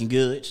Instagram looking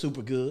good,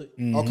 super good.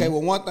 Mm-hmm. Okay,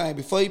 well, one thing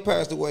before he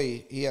passed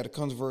away, he had a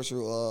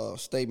controversial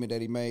statement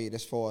that he made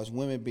as far as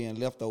women being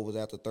leftovers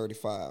after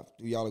 35.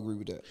 Do y'all agree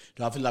with that?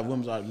 Do I feel like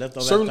women are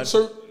leftovers?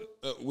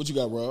 What you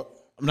got, Rob?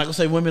 I'm not gonna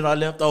say women are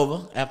left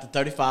over after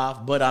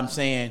 35, but I'm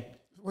saying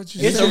What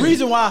you it's say? the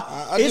reason why.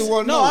 I just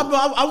want to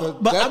know.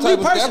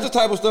 That's the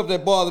type of stuff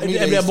that bothers me.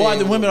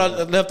 The women are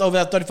left over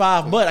after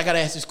 35. But I gotta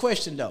ask this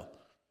question though: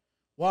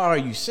 why are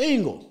you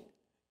single?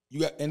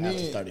 You got, and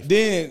after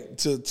then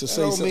to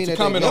say something, to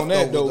comment on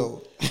that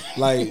though,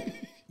 like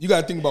you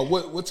got to think about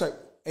what type.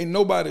 Ain't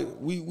nobody.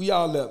 We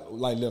all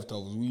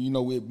leftovers. We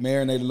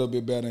marinate a little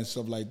bit better and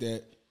stuff like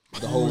that.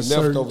 The whole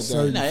leftover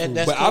thing.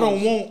 But I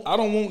don't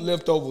want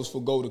leftovers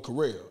for Go to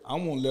Corral. I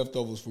want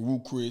leftovers for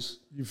Root Chris.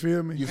 You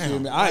feel me?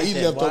 I eat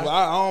leftovers.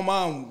 I don't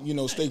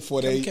mind, steak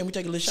 48. Can we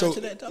take a little shot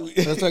to that though?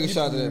 Let's take a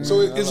shot to that. So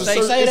it's a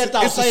certain,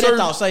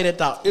 say that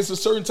thought. It's a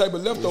certain type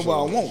of leftover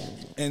I want.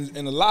 And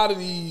a lot of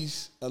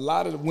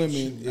the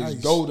women is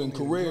Golden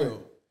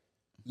Corral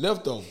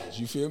leftovers.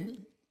 You feel me?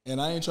 And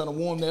I ain't trying to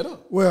warm that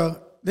up.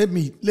 Well, let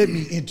me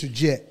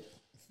interject,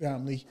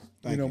 family.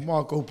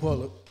 Marco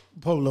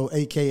Polo,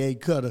 a.k.a.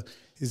 Cutter,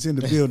 is in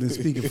the building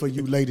speaking for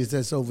you ladies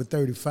that's over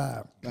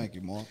 35. Thank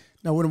you, Mark.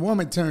 Now, when a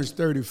woman turns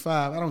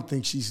 35, I don't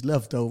think she's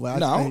leftover. I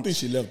don't think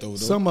she's leftover,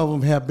 though. Some of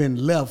them have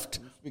been left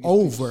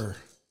over.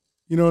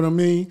 You know what I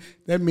mean?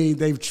 That means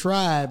they've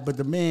tried, but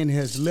the man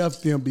has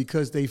left them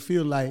because they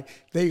feel like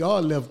they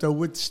are leftover,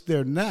 which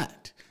they're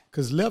not.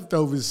 Because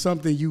leftover is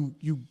something you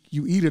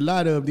eat a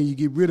lot of, then you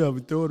get rid of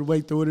it, throw it away,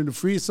 throw it in the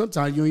fridge.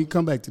 Sometimes you don't even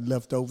come back to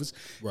leftovers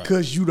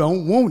because you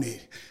don't want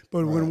it.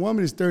 But when a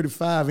woman is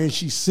 35 and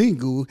she's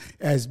single,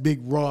 as Big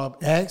Rob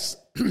asks,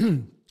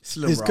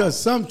 it's because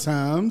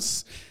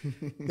sometimes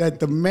that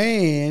the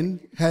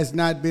man has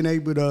not been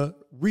able to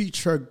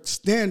reach her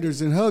standards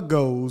and her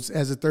goals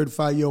as a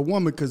 35-year-old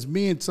woman, because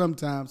men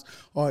sometimes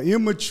are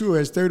immature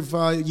as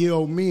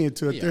 35-year-old men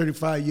to a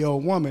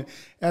 35-year-old woman.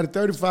 At a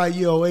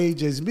 35-year-old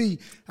age as me,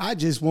 I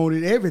just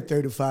wanted every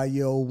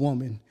 35-year-old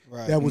woman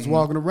that was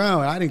walking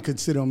around. I didn't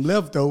consider them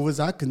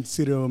leftovers. I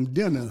consider them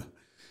dinner.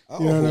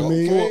 You know what I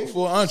mean?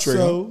 For entree.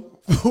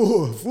 So,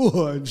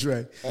 for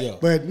entree. Yeah.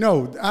 But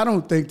no, I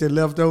don't think they're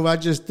leftover. I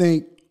just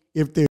think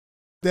if they're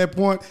at that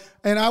point,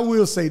 and I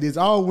will say this,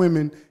 all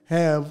women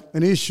have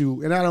an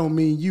issue, and I don't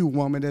mean you,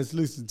 woman, that's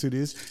listening to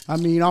this. I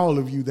mean all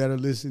of you that are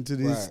listening to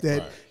this,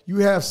 you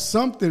have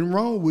something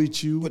wrong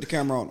with you. Put the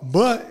camera on.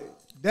 But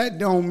that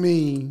don't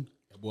mean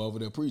that boy over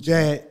there preaching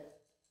that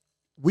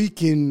we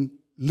can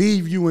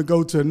leave you and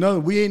go to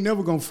another. We ain't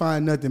never going to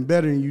find nothing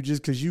better than you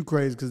just because you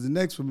crazy, because the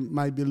next one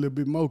might be a little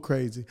bit more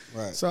crazy.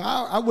 Right. So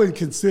I wouldn't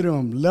consider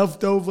them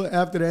leftover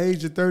after the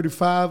age of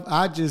 35.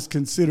 I just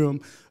consider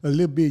them a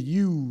little bit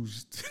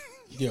used.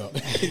 Yeah.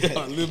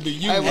 A little bit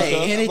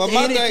used. But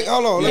my thing,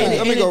 hold on,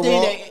 let me go,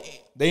 Rob.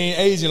 They ain't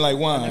aging like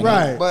wine.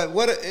 Right. But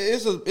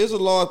it's a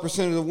large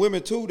percentage of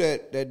women, too,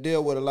 that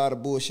deal with a lot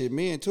of bullshit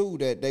men, too,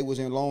 that they was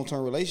in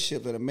long-term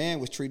relationships that a man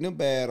was treating them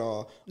bad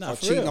or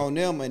cheating on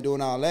them and doing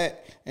all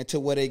that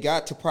until where they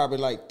got to probably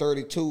like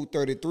 32,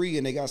 33,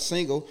 and they got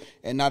single,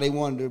 and now they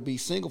wanted to be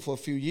single for a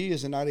few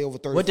years, and now they over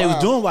 35. What they was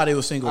doing while they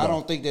was single, I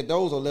don't think that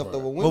those are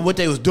leftover women. But what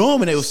they was doing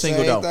when they was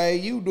single, though. Same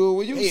thing you do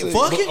when you single.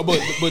 Fuck it.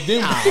 But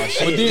then,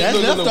 that's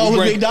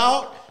leftover, big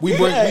dog. We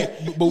got a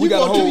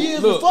whole 2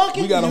 years of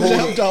fucking. We got a whole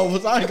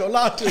leftovers. I ain't gonna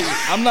lie to you.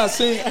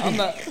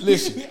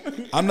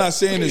 I'm not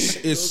saying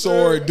it's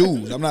sorry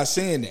dudes. I'm not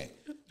saying that.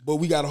 But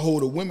we gotta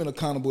hold the women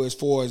accountable as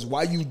far as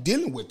why you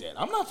dealing with that.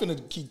 I'm not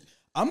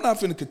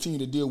finna continue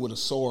to deal with a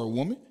sorry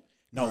woman.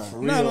 No, for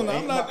real. No.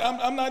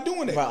 I'm not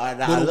doing that.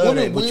 But a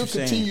woman will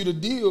continue to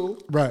deal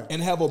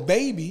and have a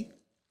baby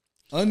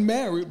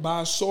unmarried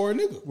by a sorry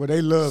nigga. Well,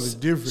 they love is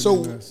different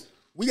so than us.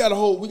 we gotta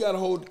hold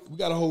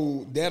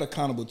that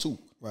accountable too.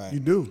 Right. You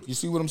do. You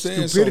see what I'm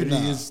saying? Stupidity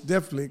is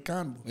definitely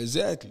accountable.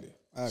 Exactly.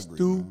 I agree.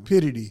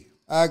 Stupidity.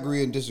 Man. I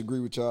agree and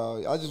disagree with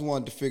y'all. I just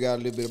wanted to figure out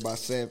a little bit about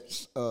Sam.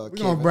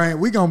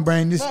 We gonna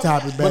bring this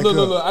topic back. But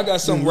look, I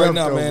got something right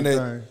now, man.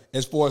 That That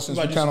as far as since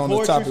we kind of on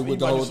the topic with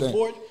the whole thing.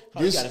 You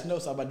gotta know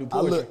something about do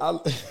poetry.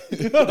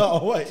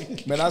 No,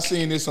 wait. Man, I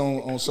seen this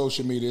on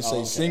social media. It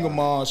say single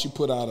mom. She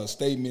put out a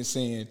statement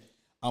saying,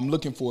 "I'm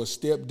looking for a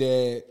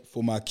stepdad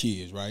for my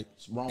kids." Right,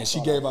 and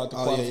she gave out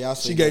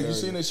the you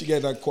seen it? She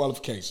gave out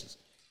qualifications.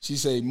 She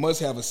said,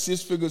 must have a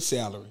 6-figure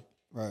salary.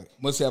 Right.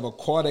 Must have a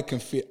car that can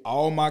fit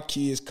all my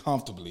kids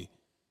comfortably.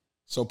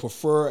 So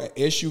prefer an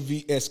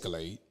SUV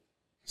Escalade.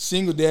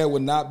 Single dads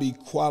would not be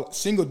qualified.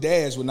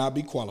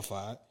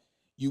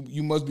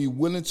 You must be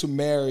willing to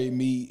marry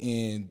me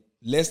in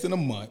less than a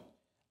month.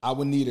 I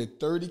would need a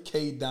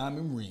 $30K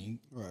diamond ring.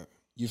 Right.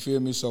 You feel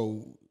me?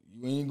 So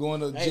you ain't going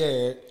to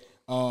Jared.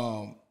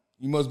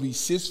 You must be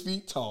 6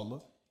 feet taller.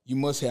 You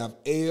must have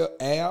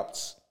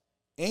abs,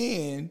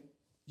 and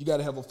you got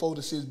to have a 4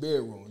 to 6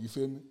 bedroom. You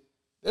feel me?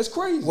 That's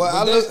crazy. Well,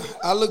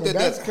 I looked at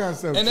that's that. kind of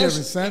stuff And Kevin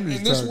Samuels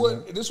and this talking what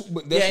about. this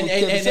but Yeah, that's what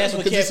Kevin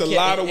Samuels, because it's a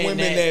lot of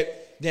women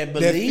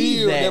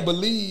that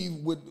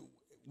believe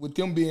with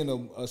them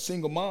being a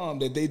single mom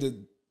that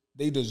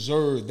they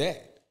deserve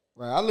that.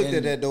 Right. I looked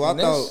at that though.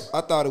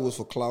 I thought it was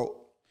for clout.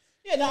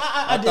 Yeah, no,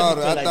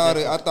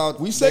 I thought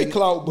we say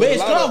clout, but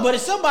it's clout, but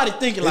it's somebody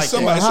thinking like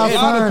that. It's a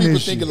lot of people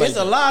thinking like that. It's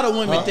a lot of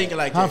women thinking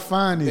like that. How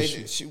fine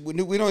is she? We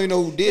don't even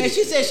know who did And it.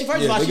 she said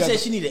first of all, she said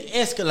she need to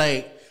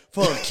escalate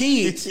for her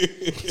kids.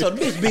 So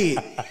this big.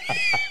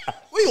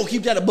 We gonna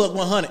keep that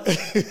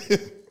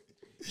 $100.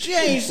 She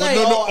ain't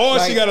saying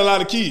she got a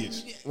lot of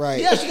kids.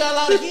 Right. Yeah, she got a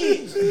lot of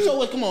kids. So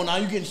what? Come on now,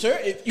 you getting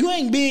served? If you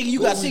ain't big,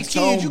 you got 6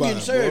 kids, you getting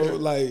served. Bro?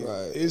 Like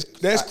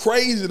that's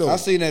crazy though. I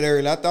seen that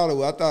earlier. I thought it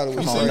was.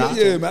 Come on now.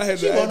 Yeah, man. I had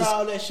She to. want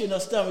all that shit in her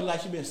stomach like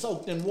she been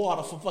soaked in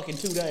water for fucking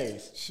 2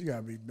 days. She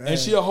gotta be bad. And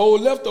she a whole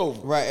leftover.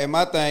 Right. And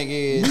my thing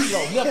is,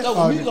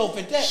 Leftover meatloaf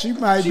at that. She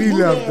might be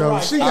leftover.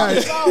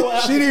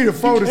 Right. She need a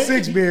 4 to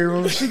 6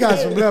 bedroom. She got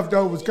some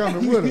leftovers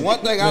coming with her. one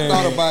thing I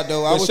thought about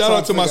though. I was shout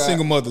out to my figure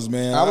single mothers,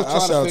 man. I was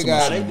trying to figure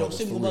out.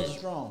 Single mothers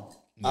strong.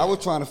 I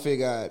was trying to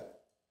figure out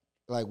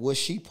like what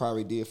she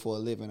probably did for a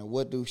living and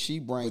what do she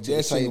bring to the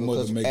that single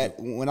table. mother Because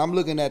when I'm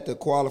looking at the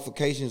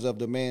qualifications of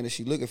the man that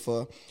she looking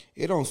for,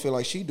 it don't feel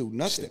like she do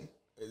nothing.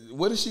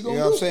 What is she gonna You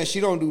know what I'm saying?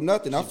 She don't do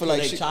nothing. I feel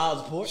like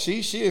child support.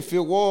 She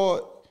Phil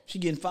Ward. She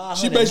getting 500.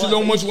 She basically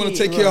don't much want to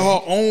take care of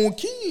her own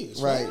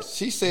kids. Right.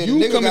 She said You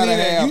the nigga coming gotta in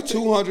and have you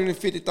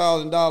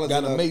 $250,000.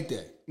 Gotta make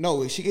that.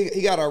 No,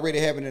 he got to already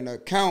have it in an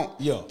account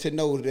Yeah. to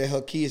know that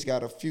her kids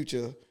got a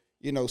future,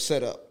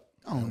 set up.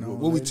 I don't know.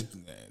 What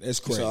that's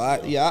crazy. So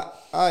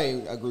I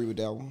agree with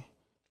that one.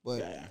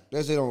 But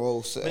that's it on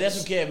old set. But that's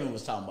what Kevin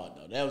was talking about,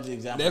 though. That was the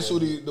example. That's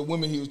what the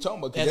women he was talking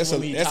about. That's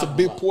That's a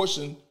big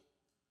portion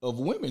of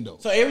women, though.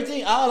 So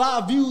everything, all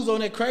our views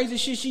on that crazy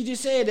shit she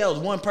just said, that was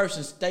one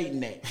person stating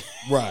that.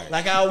 Right.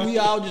 Like how we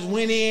all just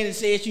went in and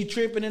said she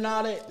tripping and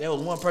all that. That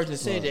was one person that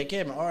said that.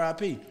 Kevin,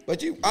 R.I.P.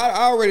 But I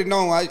already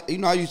know. I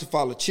used to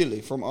follow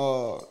Chili from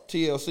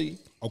TLC.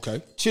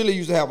 Okay. Chili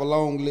used to have a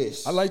long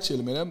list. I like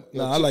Chili, man.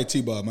 I like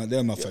T-Bob.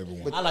 That's my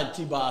favorite one. I like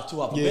T-Bar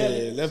too off a Yeah,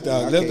 belly. left I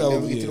out. can't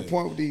never get to the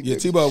point with these Yeah,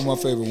 niggas. T-Bob was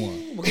my favorite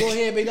one. But go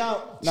ahead, big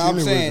dog. No, I'm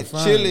Chili saying was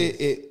the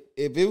Chili.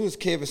 If it was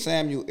Kevin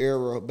Samuel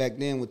era back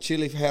then, when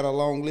Chili had a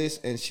long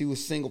list and she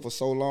was single for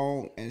so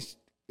long, and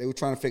they were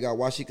trying to figure out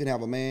why she couldn't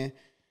have a man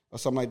or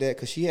something like that,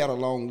 because she had a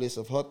long list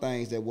of her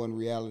things that wasn't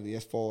reality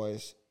as far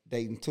as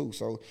dating too.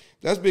 So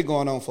that's been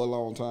going on for a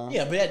long time.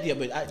 Yeah,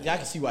 but I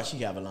can see why she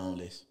have a long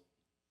list.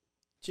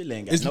 Chili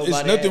ain't got It's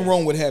nobody nothing ass.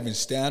 wrong with having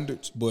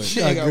standards, but She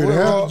ain't got good what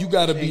hair. wrong. you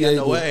got to Ain't be got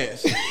able. no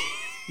ass.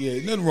 Yeah,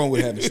 nothing wrong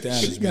with having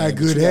standards. She got man, but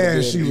good you gotta hair. be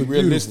able to She be was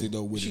realistic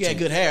though with She it. got too.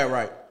 good hair,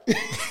 right?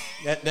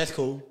 That's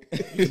cool.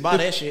 You can buy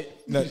that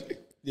shit. No,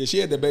 yeah, she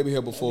had that baby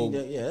hair before.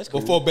 Yeah, that's cool.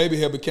 Before baby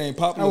hair became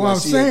popular. That's what I'm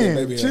like, she had that saying.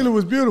 baby hair. Chili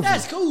was beautiful.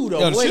 That's cool though.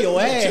 Yeah, Where Chili-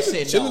 your ass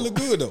Chili- at? Chili dog? look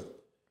good though.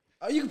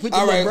 Oh, you can put your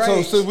All right, little so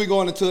braids. since we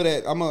going into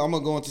that, I'm gonna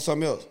go into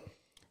something else.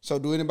 So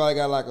do anybody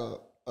got like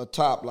a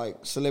top like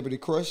celebrity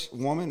crush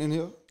woman in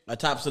here? A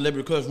top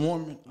celebrity crush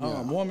woman.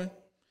 Woman.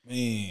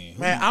 Man,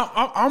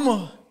 I'm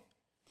a.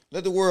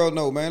 Let the world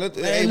know, man.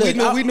 Hey,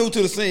 look, we new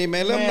to the scene,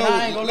 man. Let Man, them know.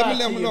 I ain't gonna Let lie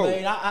me to you, know.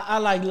 man. I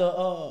like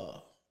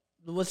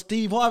what's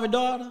Steve Harvey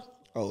daughter?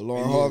 Oh,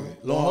 Lauren Harvey.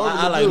 Lauren.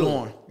 I like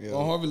Lauren. Yeah.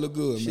 Lauren Harvey look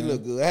good, She man.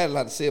 look good. I had a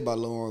lot to say about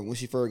Lauren when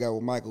she first got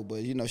with Michael,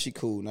 but she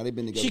cool. Now they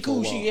been together. She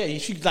cool. For a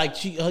while.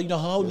 She her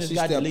holding She this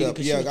guy to stepped lead up.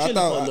 because she Yeah, was I chilling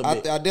for a little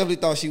thought bit. I definitely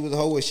thought she was a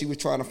hoe and she was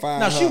trying to find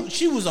Now her.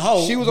 she was a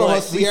hoe. She was on her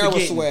but we Sierra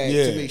forgetting. swag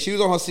Yeah. to me. She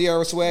was on her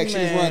Sierra swag. She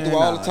was Man, running through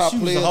all the nah, top she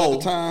was a players hoe. at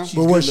the time. She-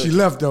 But was good she looking.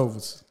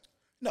 leftovers?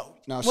 No,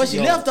 Nah, when she she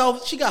young. left over,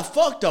 she got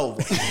fucked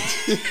over.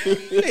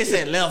 They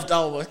said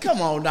leftovers.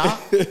 Come on, dog.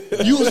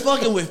 You was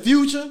fucking with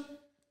Future.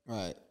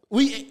 Right.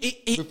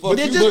 Before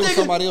did you this was with nigga-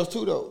 somebody else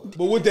too though.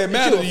 But would that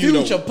matter to you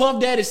Future, though?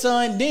 Puff Daddy's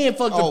son, then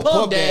fucked the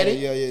Puff Daddy.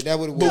 Yeah, that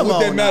would have But Come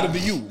would that on matter now. to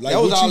you? Like,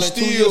 That was would all you that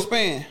 2 year still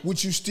span.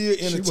 Would you still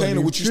entertain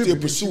her? wasn't Would you even still tripping.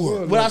 She pursue her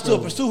was. Would I still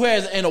pursue her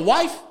as a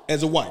wife?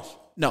 as a wife?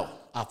 No,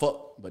 I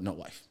fuck, but no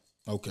wife.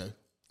 Okay.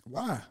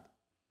 Why?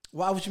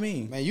 Why? What you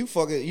mean? Man, you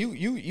fucking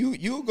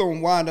you gonna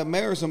wind up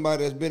marrying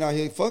somebody that's been out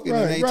here fucking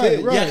Right, and ain't right, tell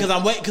you. right. Yeah,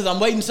 because I'm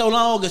waiting so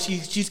long because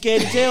she's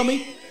scared to tell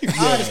me.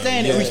 I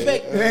understand it.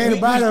 Respect. It ain't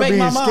about her respect being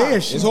my mom.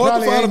 scared. She It's hard to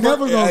probably find ain't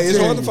never gonna it's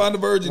tell hard to you. find a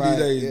virgin Right. these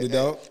days, big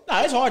dog.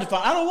 Nah, it's hard to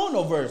find. I don't want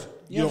no virgin.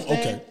 You You don't-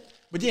 understand? okay.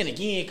 But then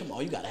again, come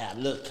on, you gotta have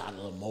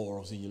little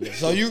morals in your life.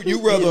 So you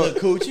rather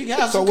coach. You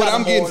have So some what kind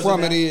I'm of getting morals from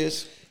in it there.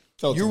 is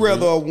Talk to you me,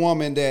 rather man. a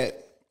woman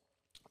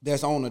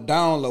that's on a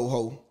down low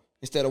hoe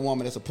instead of a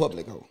woman that's a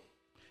public hoe.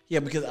 Yeah,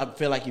 because I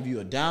feel like if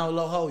you a down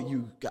low hoe,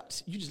 you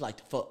just like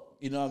to fuck.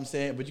 You know what I'm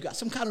saying? But you got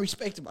some kind of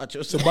respect about So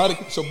yourself.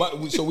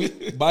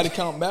 body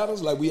count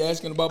matters. Like we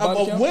asking about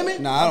body count.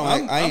 Women? Nah, I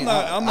ain't.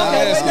 I'm not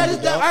Okay, asking. wait,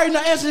 big dog. all right, now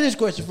answer this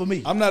question for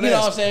me. I'm not You know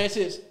what I'm asking. saying?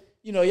 It's just,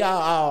 y'all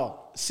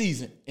all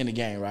seasoned in the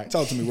game, right?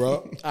 Talk to me,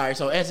 Rob. All right,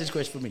 so answer this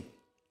question for me.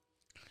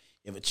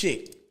 If a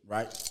chick,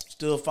 right,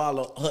 still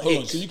follow her Hold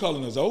on. ex. So you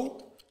calling us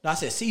old? No, I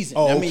said seasoned.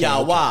 Oh, I mean okay,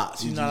 y'all okay.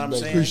 wise. You know what I'm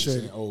saying?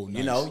 Appreciate it. Oh, nice.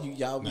 You know, we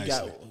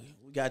Nicely.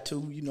 We got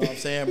two, you know what I'm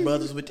saying,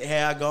 brothers with the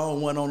hair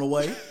gone, one on the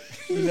way.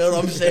 You know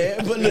what I'm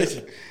saying? But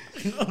listen.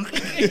 About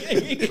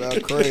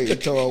crazy. You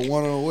talking about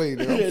one on the way.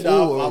 I'm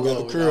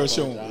got a curl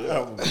showing.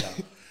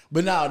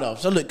 But no.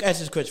 So look, ask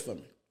this question for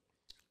me.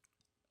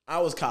 I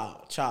was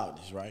called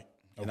childish, right?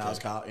 And I was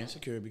called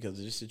insecure because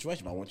of this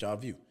situation. I want y'all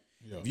to view.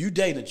 Yeah. If you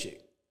date a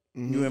chick,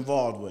 you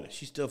involved with her,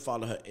 she still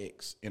follow her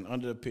ex, and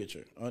under the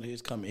picture, under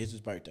his comment, it's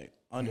his birthday,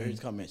 under his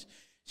comments,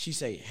 she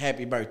say,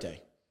 happy birthday.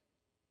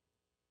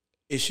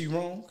 Is she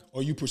wrong?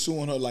 Or you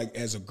pursuing her like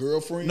as a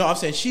girlfriend? No, I'm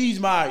saying she's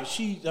my, if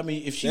she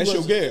that's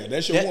your girl.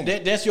 That's your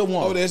woman. That's your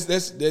woman. Oh, that's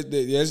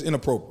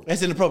inappropriate.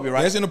 That's inappropriate,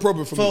 right? That's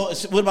inappropriate for me.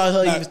 What about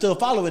her even still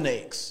following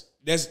the ex?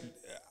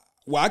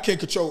 Well, I can't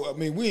control. I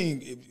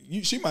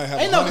mean, she might have.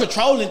 Ain't no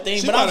controlling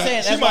thing, but I'm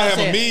saying she might have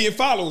a million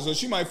followers, or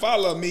she might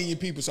follow a million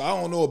people. So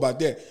I don't know about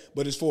that.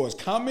 But as far as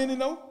commenting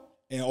though,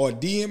 or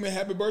DMing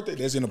happy birthday,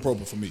 that's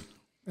inappropriate for me.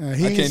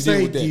 He didn't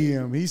say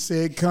DM. He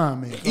said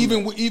comment.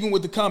 Even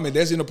with the comment,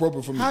 that's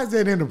inappropriate for me. How's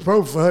that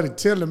inappropriate for her to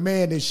tell a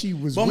man that she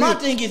was? But with? my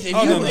thing is,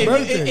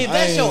 if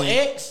that's your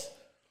ex.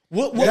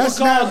 What cause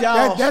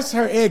y'all? That's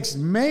her ex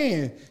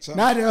man,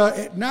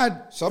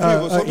 not some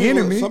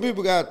enemy. Some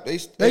people got they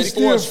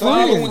still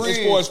friends.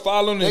 As far as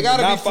following, they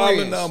gotta not be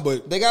following friends. them,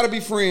 but they gotta be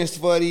friends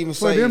for her to even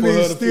for say them for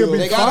her to still be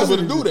they gotta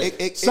do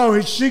that.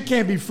 So she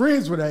can't be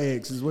friends with her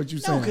ex, is what you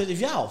saying? No, because if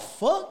y'all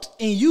fucked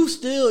and you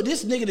still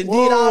this nigga that did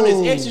all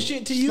this extra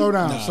shit to you, slow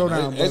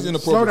down. That's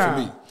inappropriate for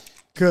me.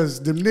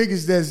 Because the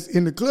niggas that's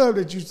in the club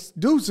that you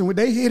deucing with,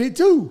 they hit it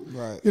too.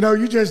 Right. You know,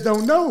 you just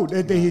don't know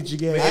that they hit your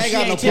gas. I ain't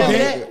got no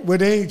problem with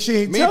that. Well, she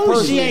ain't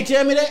tell she ain't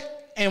tell me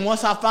that. And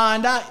once I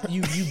find out,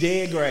 you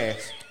dead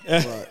grass.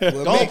 Right.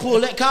 Well,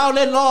 call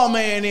that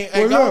lawman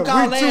in. Don't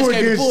call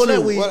landscape pull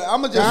that weed. Well,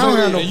 I'm just I don't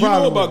have no you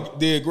problem know about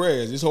dead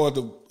grass. It's hard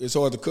to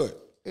cut.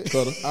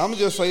 I'm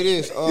just say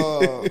this.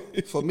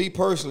 For me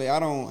personally, I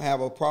don't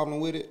have a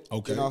problem with it.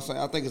 Okay. You know what I'm saying?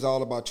 I think it's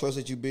all about trust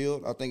that you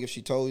build. I think if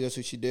she told you that's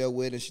who she dealt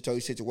with and she told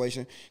you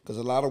situation, because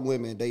a lot of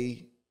women,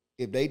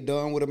 if they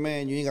done with a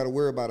man, you ain't got to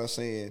worry about her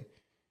saying,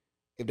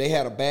 if they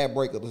had a bad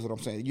breakup, is what I'm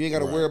saying. You ain't got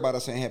to worry about her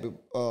saying happy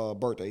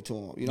birthday to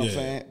him. You know what I'm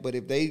saying? But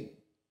if they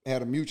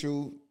had a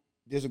mutual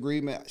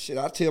disagreement, shit,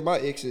 I tell my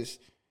exes,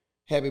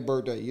 happy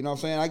birthday. You know what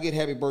I'm saying? I get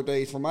happy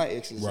birthdays from my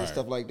exes and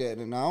stuff like that.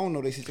 And I don't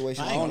know their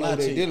situation. I don't know what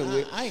they're dealing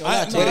with.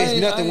 But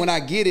it's nothing when I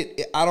get it,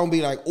 I don't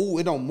be like, ooh,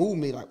 it don't move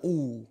me like,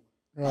 ooh,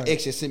 my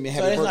ex just sent me a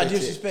happy birthday. Not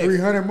disrespectful.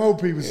 300 more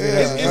people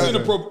say it's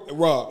inappropriate.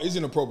 Rob, it's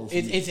inappropriate for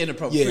me. It's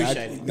inappropriate.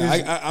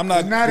 I'm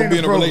not going to be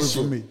in a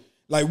relationship. For me.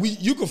 Like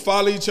you can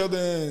follow each other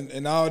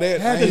and all that.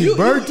 Happy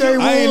birthday,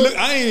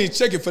 I ain't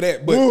checking for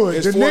that. But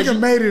the nigga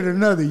made it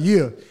another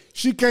year.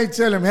 She can't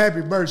tell him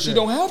happy birthday. She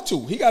don't have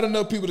to. He got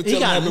enough people to tell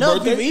him happy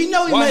birthday. People. He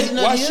know he made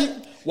another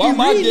year. Why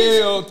my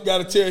girl got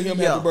to tell him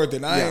happy birthday?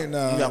 We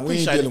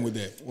ain't dealing with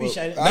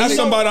that. Not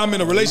somebody I'm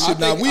in a relationship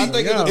now.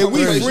 If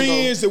we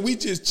friends and we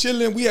just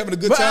chilling, we having a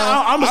good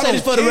time. I'm gonna say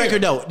this for the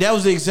record though. That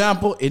was the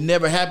example. It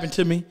never happened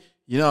to me.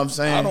 You know what I'm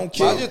saying? I don't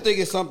care. I just think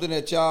it's something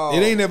that y'all.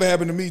 It ain't never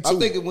happened to me too. I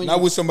think not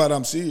with somebody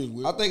I'm serious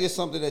with. I think it's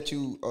something that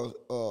you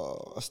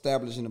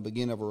establish in the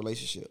beginning of a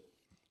relationship.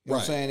 You know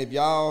what I'm saying? If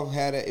y'all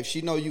had if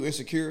she know you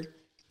insecure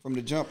from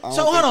the jump.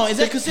 So hold on, is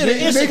that considered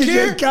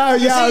insecure?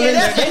 That's not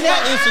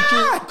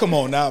insecure. Come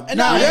on now. That's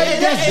not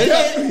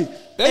insecure,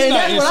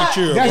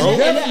 bro.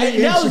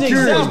 That was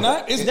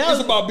example.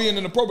 It's about being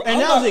inappropriate.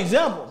 And that was an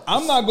example.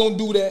 I'm not gonna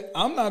do that.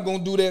 I'm not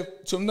gonna do that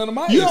to none of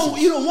my exes.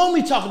 You don't want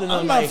me talking to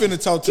none of my exes. I'm not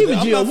finna talk to them.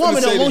 A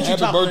woman don't want you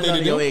talking to none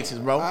of your exes,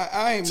 bro.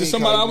 I ain't to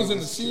somebody I was in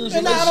a serious relationship.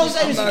 And I don't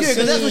say insecure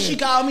because that's what she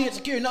called me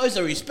insecure. No, it's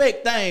a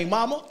respect thing,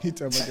 mama. He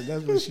talking about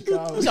that's what she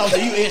called me. So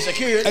you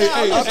insecure?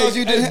 I thought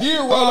you did.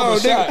 Give Rob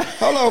a shot.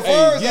 Hold on,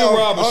 first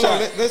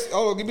off.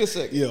 Hold on, give me a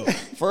second. Yeah.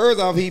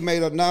 First off, he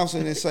made an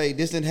announcement and say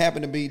this didn't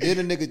happen to me.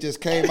 Then the nigga just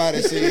came out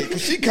and said,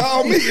 "Cause she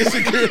called me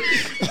insecure."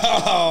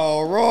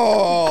 Oh,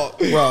 Rob.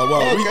 Okay,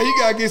 you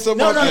gotta get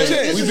something off your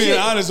chest. We being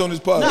honest on this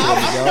podcast.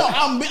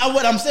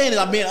 What I'm saying is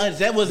I'm being honest.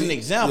 That was an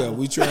example. Yeah,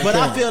 we trying. But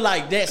I feel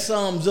like that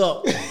sums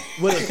up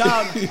with a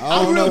call.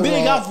 I'm real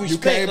big off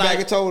respect. You came back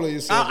and told her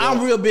yourself.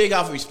 I'm real big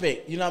off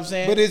respect. You know what I'm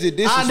saying? But is it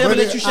disrespectful? I never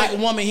let you shake a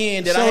woman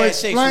hand that I had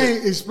sex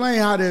with. Explain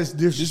how that's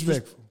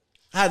disrespectful.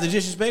 How's it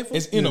disrespectful?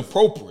 It's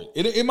inappropriate.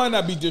 It might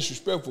not be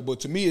disrespectful, but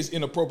to me, it's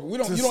inappropriate. You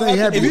don't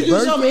have to. If you do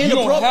something inappropriate, you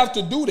don't have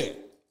to do that.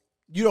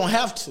 You don't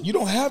have to. You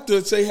don't have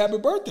to say happy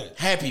birthday.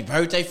 Happy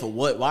birthday for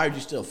what? Why are you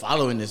still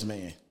following this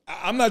man?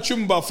 I'm not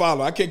tripping about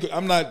follow.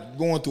 I'm not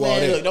going through all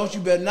that. Look, don't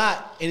you better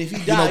not. And if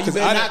he dies, you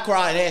better not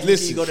cry and ask me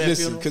to go to that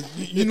funeral.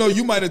 Because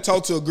you might have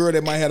talked to a girl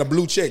that might have a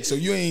blue check, so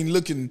you ain't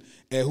looking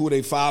at who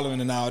they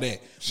following and all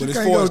that. But as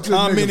far as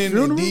commenting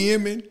and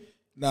DMing,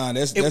 nah,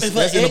 that's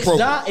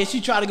inappropriate. If she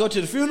try to go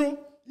to the funeral,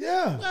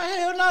 yeah,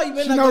 hell no, you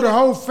better not know the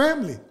whole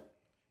family.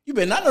 You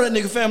better not know that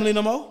nigga family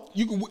no more.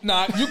 You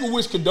can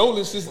wish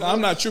condolences. I'm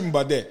not tripping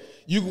about that.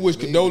 You can wish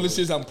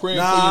condolences. I'm praying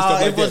for you and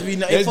stuff like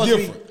that. That's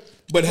different.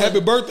 But happy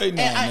birthday,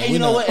 you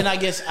know what? And I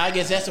guess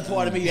that's a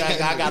part of me.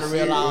 I gotta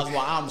realize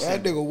why I'm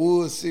saying. That nigga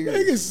was serious.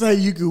 They can say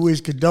you can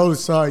wish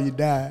condolences, sorry you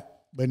died,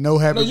 but no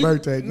happy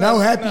birthday. No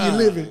happy you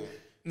living.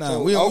 Nah,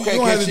 So, we don't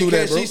have to do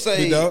that,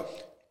 bro.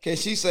 Can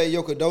she say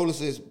your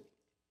condolences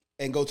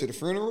and go to the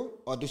funeral,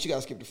 or do she got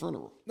to skip the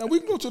funeral? No, we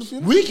can go to the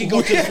funeral. We can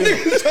go to the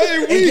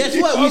funeral. And guess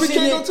what?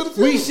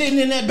 We sitting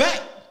in that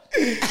back.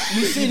 We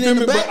sitting in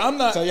the back. I'm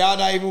not. So y'all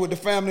not even with the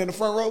family in the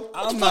front row?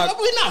 I'm not.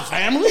 We're not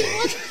family.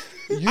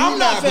 I'm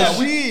not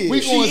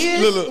family. She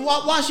is.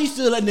 Why she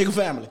still that nigga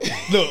family?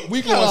 Look,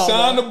 we gonna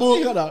sign the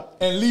book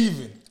and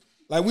leaving.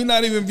 Like, we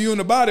not even viewing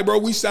the body, bro.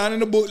 We signing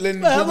the book,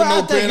 letting people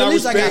know, paying our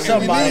respect, I got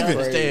somebody and we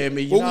understand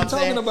me. You what know we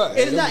talking about?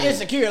 It's not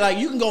insecure. Like,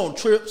 you can go on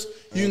trips.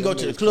 You can go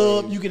to the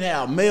club. You can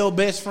have male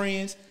best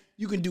friends.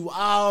 You can do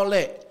all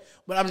that.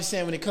 But I'm just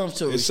saying, when it comes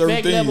to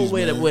respect level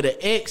with an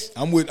ex,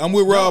 I'm with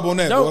Rob on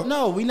that, bro.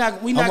 No, we not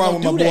I'm gonna do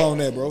with my that. boy on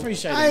that, bro.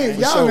 Appreciate it.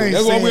 Y'all ain't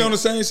That's why we saying- on the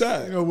same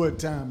side. You know what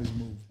time is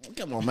moving.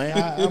 Come on, man.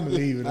 I'm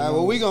leaving. All right,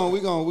 well, we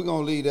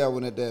gonna leave that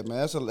one at that, man.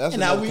 That's And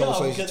now another we are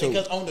conversation too.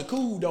 because on the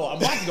cool though, I'm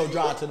about to go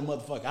drive to the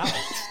motherfucker house.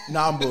 No,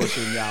 I'm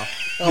bullshitting, y'all.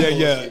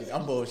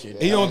 I'm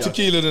bullshitting. He on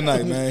tequila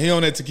tonight, man. He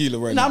on that tequila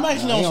right No, now. I'm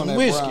actually on some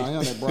whiskey. He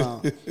on that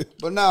brown.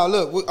 But now,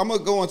 look, I'm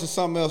gonna go into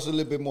something else a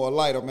little bit more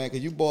lighter, man,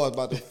 because you boys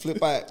about to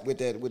flip out with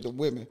the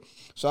women.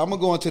 So I'm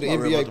gonna go into the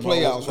NBA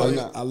playoffs right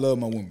now. I love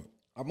my woman.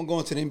 I'm gonna go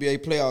into the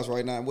NBA playoffs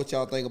right now, and what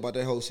y'all think about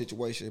that whole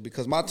situation?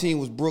 Because my team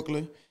was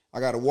Brooklyn. I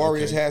got a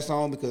Warriors hats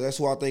on because that's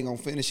who I think gonna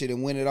finish it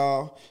and win it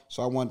all.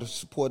 So I wanted to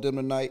support them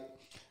tonight.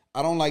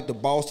 I don't like the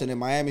Boston and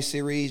Miami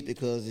series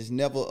because it's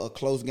never a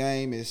close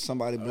game. It's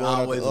somebody blowing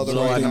out the other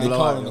right They now.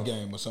 calling the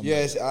game or something.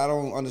 Yes, I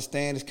don't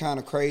understand. It's kind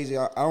of crazy.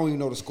 I don't even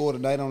know the score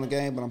tonight on the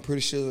game, but I'm pretty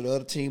sure the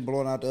other team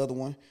blowing out the other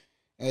one.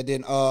 And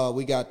then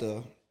we got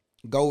the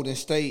Golden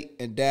State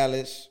and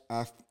Dallas.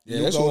 I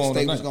knew Golden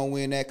State was gonna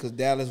win that because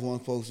Dallas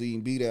wasn't supposed to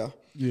even be there.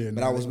 Yeah,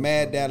 but I was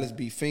mad Dallas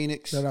beat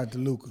Phoenix. Shout out to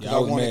Luka. Yeah, I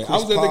was mad. I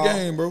was at the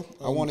game, bro.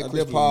 I wanted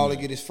Chris Paul to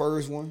get his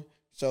first one.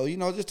 So,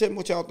 just tell me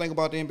what y'all think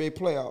about the NBA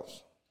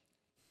playoffs.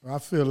 I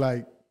feel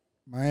like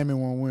Miami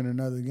won't win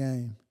another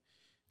game.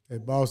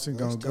 That Boston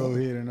gonna go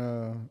ahead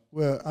and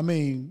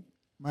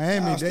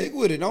Miami. Stick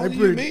with it. Don't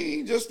you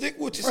mean just stick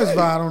with what you say. First of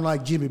all, I don't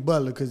like Jimmy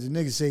Butler because the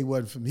nigga say he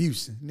wasn't from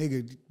Houston.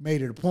 Nigga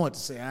made it a point to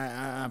say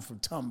I'm from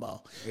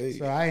Tomball. Hey.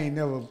 So I ain't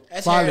never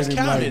followed him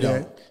like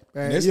that.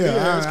 I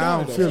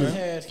don't feel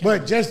it.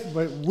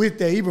 But with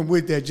that, even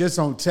with that, just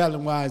on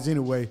talent wise,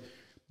 anyway,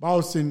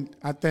 Boston.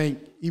 I think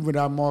even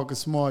without Marcus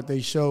Smart,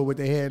 they showed what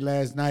they had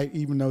last night.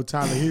 Even though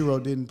Tyler Hero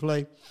didn't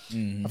play,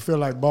 I feel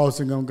like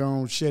Boston gonna go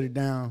and shut it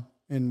down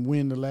and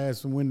win the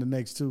last and win the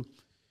next two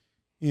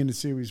in the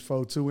series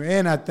 4-2.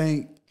 And I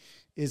think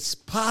it's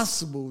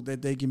possible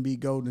that they can beat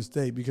Golden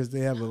State because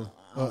they have a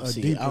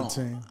deeper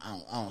team. I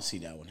don't see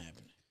that one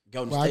happening.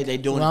 Golden State, they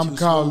doing it too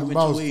smooth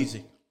and too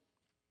easy.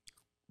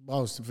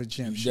 Boston for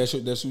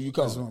championship. That's who you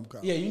call. That's what I'm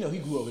calling. Yeah, he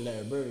grew up with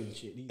Larry Bird and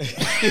shit.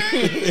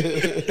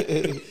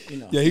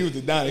 Yeah, he was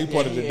the dynasty. He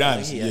part of the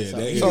dynasty.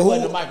 He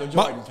wasn't a Michael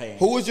Jordan fan.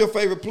 Who is your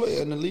favorite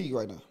player in the league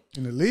right now?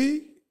 In the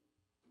league?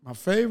 My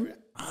favorite?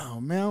 Oh,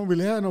 man, I don't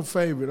really have no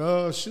favorite.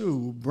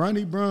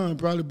 Bronny Brun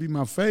probably be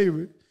my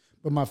favorite.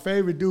 But my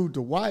favorite dude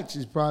to watch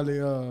is probably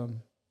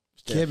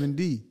Kevin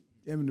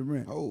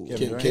Durant. Oh,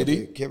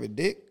 Kevin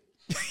Dick?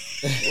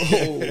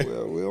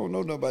 Well, we don't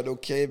know nothing about no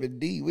Kevin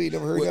D. We ain't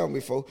never heard that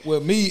before.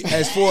 Well, me,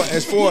 as far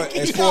as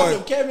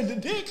Kevin the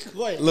Dick?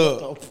 Wait,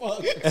 look.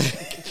 What the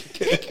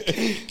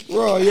fuck?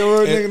 Bro, you ever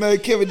heard a nigga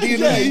named Kevin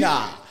D?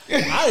 Nah.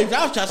 I was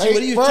trying to see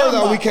what he was talking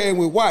about. We came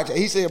with watch.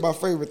 He said my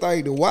favorite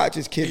thing to watch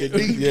is Kevin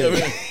D.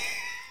 Yeah.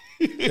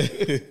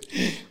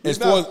 As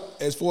far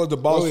as the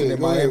Boston and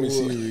Miami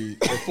series,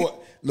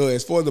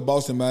 as far as the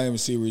Boston Miami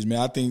series, man,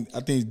 I think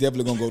it's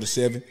definitely gonna go to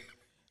 7.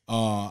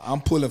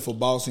 I'm pulling for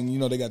Boston.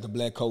 They got the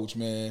black coach,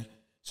 man.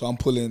 So I'm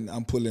pulling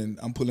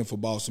for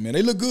Boston, man.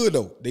 They look good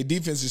though. Their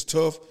defense is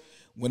tough.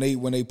 When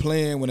they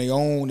playing, when they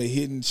own, they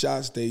hitting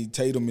shots.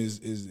 Tatum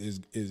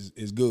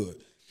is good.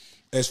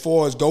 As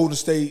far as Golden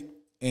State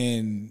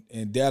and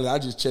Dallas, I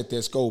just checked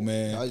that score,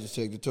 man. I just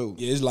checked it too.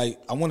 Yeah, it's like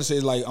I want to say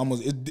it's like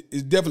almost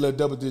it's definitely a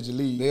double-digit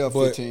league. They are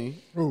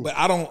 15. But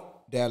I don't.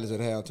 Dallas at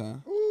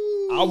halftime.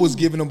 I was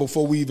giving them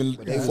before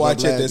I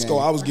checked that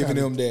score. I was giving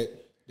them that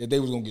they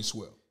was gonna get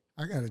swept.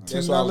 I got a $10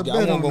 bet on that. I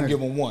wasn't gonna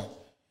give them one.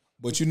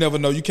 But you never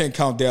know. You can't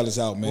count Dallas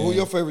out, man. Well,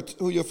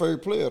 who your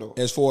favorite player though?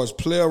 As far as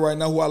player right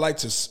now, who I like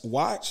to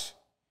watch.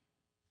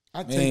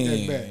 I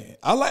take that back.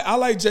 I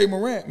like Jay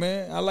Morant,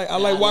 man. I like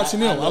watching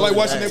him. I like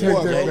watching that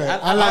boy, bro.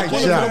 I like Ja.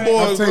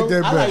 I take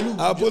that back.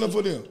 I'll put him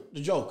for them.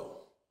 The Joker.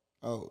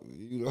 Oh,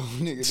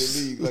 nigga, the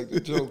league like the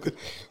Joker.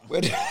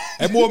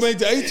 That boy made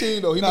the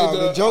 18 though. He made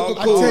the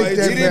Joker cool. He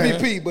did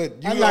MVP, but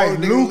I like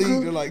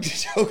Luka. Like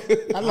the Joker.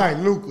 I like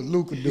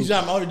Luka. He's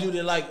not my only dude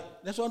that like.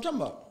 That's what I'm talking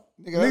about.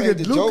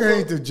 Nigga, Luka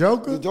ain't the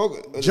Joker. The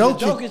Joker. The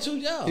Joker too,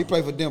 yeah. He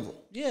played for Denver.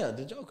 Yeah,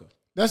 the Joker.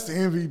 That's the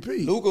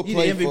MVP. Luka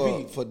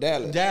played for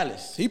Dallas.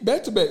 Dallas. He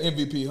back-to-back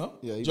MVP, huh?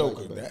 Yeah, he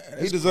Joker.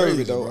 He deserves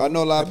it though. Bro. I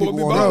know a lot of people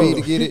want me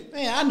to get it.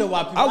 Man, I know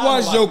why people. I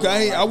watched Joker.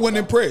 I wasn't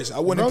impressed. I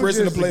wasn't impressed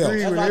in the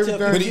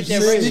playoffs. But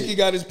he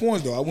got his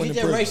points though. I wasn't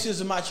impressed. Get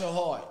racism out your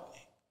heart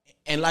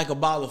and like a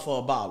baller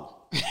for a baller.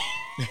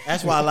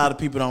 That's why a lot of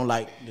people don't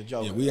like the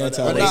Joker. Yeah, we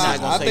anti- Or they not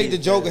gonna I say think the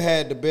it's Joker better.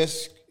 had the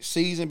best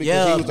season because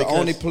Yeah, he was the because-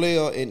 only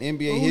player in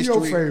NBA Who's history.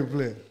 your favorite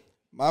player?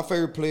 My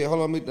favorite player.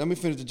 Hold on, let me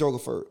finish the Joker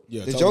first.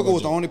 Yeah, the talk Joker about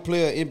was the Joker. only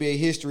player in NBA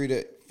history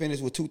that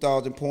finished with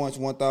 2,000 points,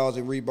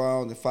 1,000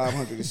 rebounds, and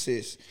 500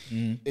 assists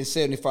in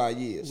 75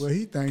 years. Well,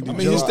 he think the I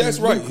mean, his Joker stats is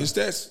right. Luka. His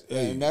stats.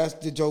 Hey, And that's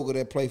the Joker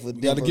that played for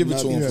Denver. gotta give it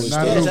to him for Nuggets. his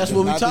not stats. Luka. That's what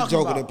we Not the talking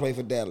Joker about. that played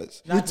for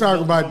Dallas. We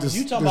talking about You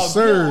talking the about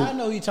serve. Yeah, I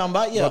know who you talking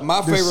about. Yeah, But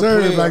my The favorite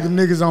serve player, like them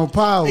niggas on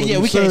power. yeah,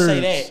 the we can't say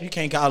serves. that. You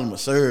can't call him a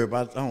serb.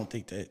 I don't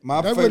think that.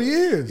 my That's favorite, what he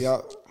is. Yeah,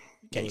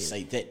 You can't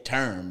say that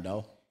term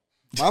though.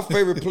 my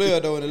favorite player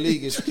though in the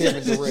league is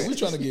Kevin we Durant.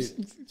 trying to get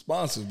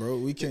sponsors, bro.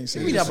 We can't say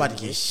We this. not about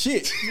to get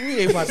shit.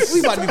 We about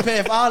to be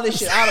paying for all this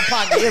shit out of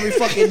pocket every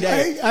fucking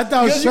day. Hey, I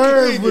thought Because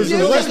serve was you,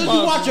 a that's 'cause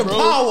you watch your bro.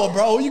 power,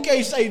 bro. You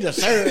can't say the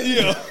serve.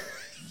 Yeah.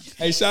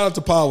 Hey, shout out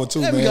to Power too,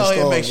 Let man. me go ahead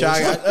and make Stars,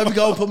 sure bro. I got. Let me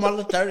go and put my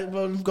little 30.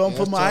 Let me go and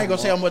put my. I ain't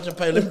gonna say how much I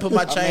pay. Let me put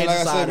my I change mean, like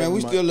I aside. said, man, we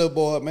every still a month. little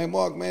boy, man.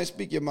 Mark, man,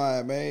 speak your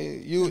mind,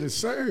 man. The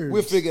serves.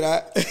 We'll figure it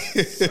out.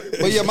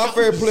 But yeah, my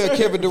favorite player,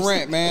 Kevin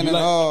Durant, man, and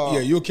yeah,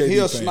 you a KD he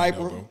a fan, sniper,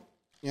 though, bro.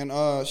 and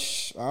I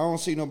don't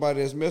see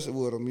nobody that's messing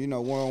with him. You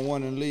know, 1-on-1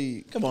 in the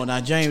league. Come on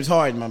now, James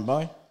Harden, my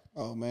boy.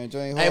 Oh man,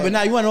 James Hey, Harden. but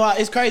now you want to know why?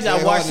 It's crazy. I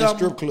James watched Harden in a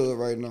something. strip club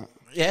right now.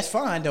 Yeah, it's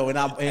fine though.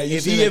 And you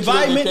if seen he that clip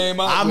invite he me, came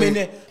out I'm with? in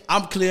there.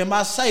 I'm clearing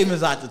my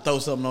savings out to throw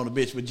something on the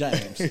bitch with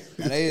James.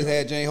 And they just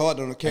had James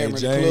Harden on the camera Hey, in the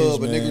James,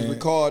 club, and man. niggas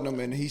recording him,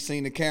 and he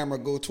seen the camera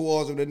go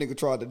towards him. That nigga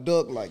tried to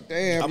duck, like,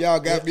 damn, y'all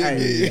got me.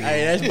 Hey,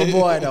 that's my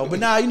boy though. But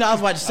now I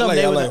was watching something.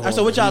 I They like was-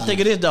 so what y'all Harden. think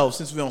of this though?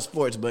 Since we on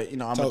sports, but I'm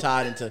Talk.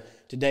 tied into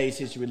today's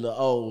history, a little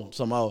old,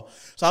 some old.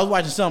 So I was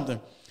watching something.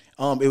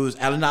 It was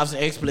Allen Iverson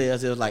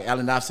ex-players. It was like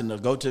Allen Iverson to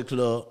go to the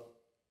club,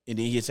 and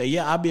then he'd say,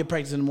 "Yeah, I'll be at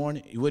practice in the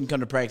morning." He wouldn't come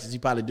to practice. He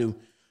probably do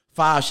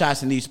 5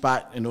 shots in each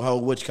spot in the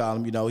whole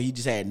whatchamacallit. He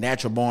just had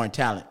natural born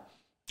talent.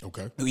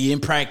 Okay. He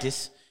didn't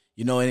practice,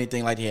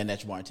 anything like that. He had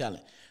natural born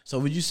talent. So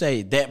would you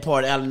say that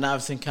part of Allen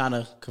Iverson kind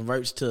of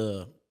converts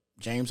to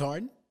James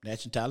Harden,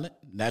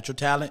 natural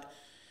talent,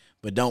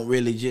 but don't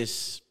really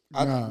just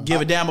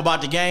give a damn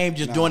about the game,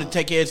 just doing it to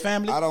take care of his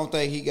family? I don't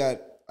think he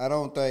got.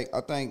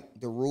 I think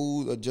the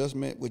rule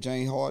adjustment with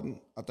James Harden,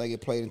 I think it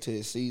played into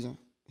his season.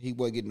 He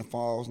wasn't getting the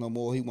fouls no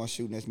more. He wasn't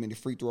shooting as many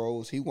free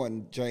throws. He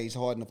wasn't James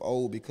Harden of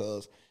old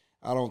because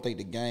I don't think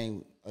the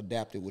game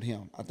adapted with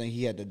him. I think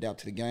he had to adapt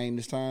to the game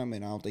this time,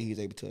 and I don't think he's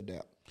able to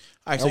adapt.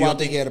 All right, So I don't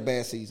think he had a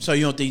bad season. So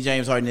you don't think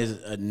James Harden is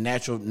a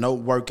natural,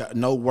 no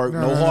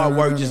hard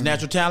work, just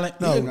natural talent?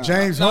 No,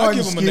 James No, I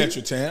Harden. give him a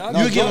natural talent.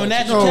 You give him a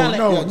natural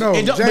talent? No.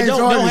 And James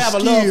don't have a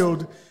Harden love.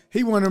 skilled.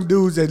 He one of them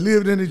dudes that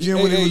lived in the gym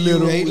when he was Yeah,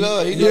 little. he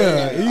loved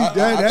yeah, it. I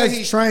that's think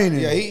he- training.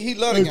 Yeah, he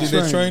loved the That's game.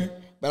 Did that training?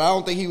 But I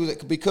don't think he was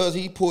because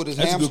he pulled his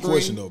That's a hamstring. good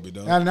question, though, big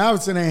dog. Allen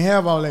Iverson ain't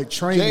have all that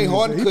training. Jay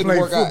Harden he couldn't played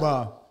work football.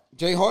 out.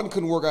 Jay Harden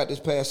couldn't work out this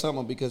past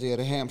summer because he had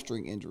a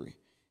hamstring injury.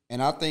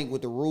 And I think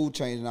with the rule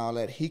change and all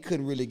that, he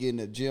couldn't really get in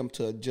the gym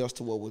to adjust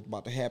to what was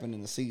about to happen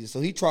in the season.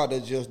 So he tried to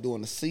adjust during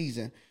the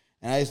season,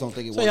 and I just don't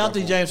think it So worked y'all out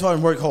think for him. James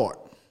Harden work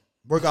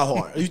out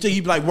hard? You think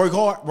he like work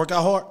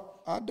out hard?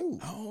 I do.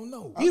 I don't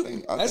know.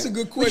 That's a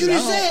good But question. you I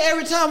just don't- said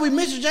every time we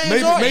mention James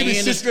Maybe- Harden maybe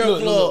in the six- strip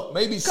look, club.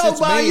 maybe Kobe,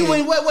 six man. you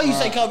went, what you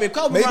say, Kobe?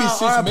 Kobe Maybe Bryant,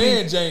 6 RP.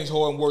 man James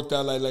Harden worked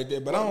out like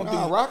that, but I don't Nah,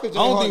 think Rocket I James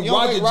don't Harden. think You don't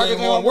Rocket think Rocket James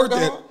James Harden worked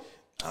Harden that.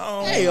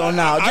 worked Hell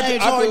no, I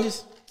James feel- Harden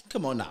just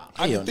come on now.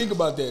 I Hell can think no.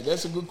 about that.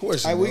 That's a good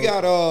question. Hey, we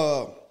bro. got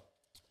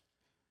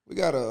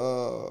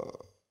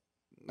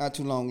not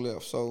too long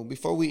left. So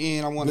before we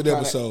end, I want Good to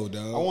episode,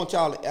 dog. I want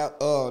y'all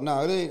to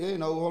no, it ain't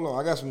no. Hold on,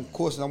 I got some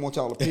questions I want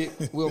y'all to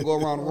pick. We'll go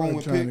around the room I'm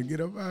and trying to pick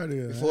get up out of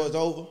here. before it's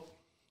over.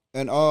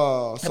 And Hey,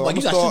 so boy, I'm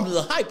you got gonna some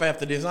little hype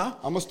after this,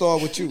 huh?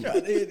 start with you.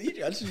 You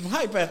got some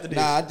hype after this.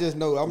 Nah, I just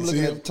know I'm looking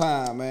see at him? the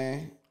time,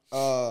 man.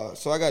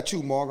 So I got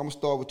you, Mark. I'm gonna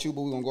start with you,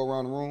 but we're gonna go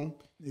around the room.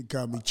 He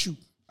called me Chew.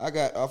 I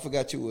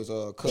forgot you was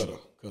Cutter.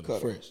 Cutter,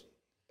 fresh.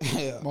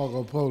 Yeah.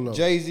 Marco Polo.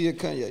 Jay-Z or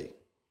Kanye?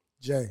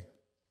 Jay.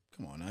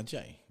 Come on now,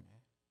 Jay.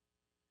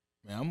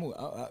 Man, I'm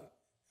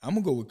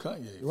gonna go with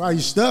Kanye. Why you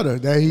stutter?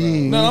 That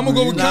he No, I'm gonna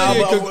go with Nah, Kanye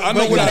because I know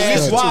but what I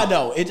that's listen why to.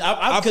 though.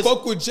 I 'Cause-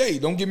 fuck with Jay.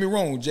 Don't get me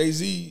wrong,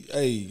 Jay-Z,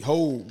 hey,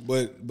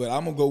 but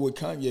I'm gonna go with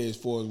Kanye as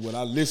far as what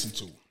I listen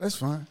to. That's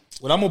fine.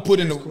 What I'm gonna put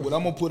on the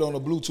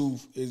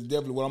Bluetooth is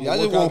definitely what I'm I gonna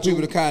just work want out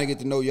people to. to kind of get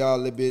to know y'all a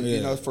little bit. You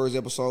Yeah. know, first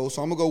episode.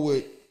 So I'm gonna go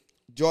with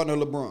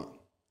Jordan or LeBron.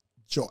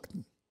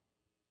 Jordan.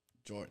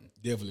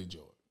 Definitely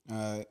Jordan.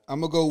 All right,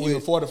 I'm gonna go Even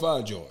with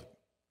 45 Jordan.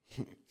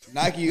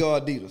 Nike or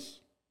Adidas.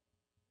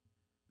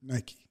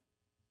 Nike.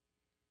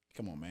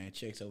 Come on, man.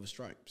 Checks over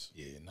stripes.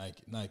 Yeah,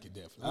 Nike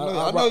definitely.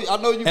 I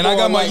know you. And I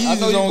got my I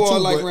know Yeezys you on boy too,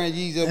 like but- ran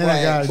Yeezy. And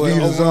I got But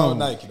Adidas overall, on.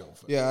 Nike though.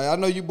 Yeah, I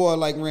know you boy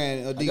like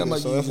ran got my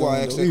Adidas, so that's Yeezys why I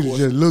on, asked though. that He question.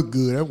 just look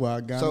good. That's why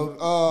I got So,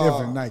 him.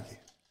 Different Nike.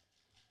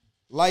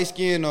 Light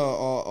skin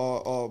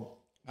or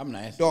I'm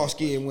not asking. dark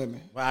skinned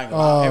women. Well, I ain't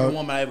gonna lie. Every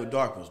woman I ever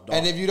dark was dark.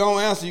 And if you don't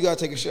answer, you gotta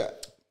take a shot.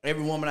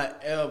 Every woman I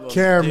ever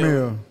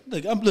Caramel.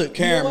 Look, I'm look.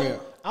 Caramel. You know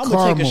what? I'm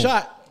gonna take Caramel. a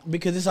shot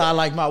because this is how I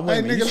like my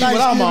women. nigga, You see what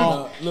light I'm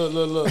skin. on?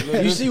 Look.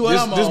 You see what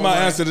I'm This on, my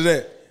man. answer to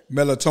that.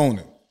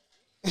 Melatonin.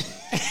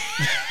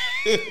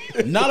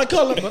 Not a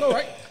color, but all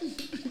right.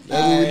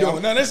 That's what we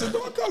doing. Now that's a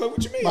dark color.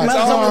 What you mean? My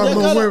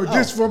Karma women.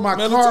 This for my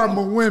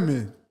Karma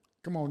women.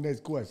 Come on,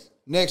 next question.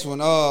 Next one,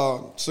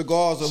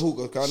 cigars or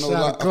hookah? I know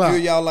Shot a few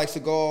of y'all like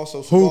cigars,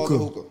 so cigars Hookah. or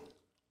hookah.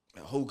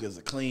 Hookah's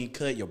a clean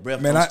cut. Your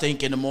breath don't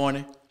stink in the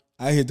morning.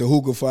 I hit the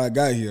hookah before I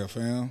got here,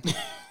 fam.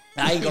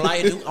 I ain't gonna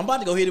lie, dude. I'm about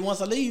to go hit it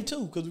once I leave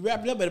too, because we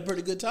wrapped it up at a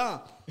pretty good time.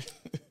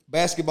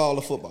 Basketball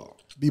or football?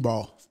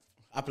 D-ball.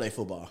 I play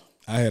football.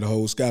 I had a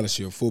whole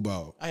scholarship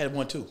football. I had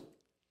one too.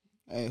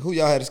 Hey, who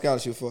y'all had a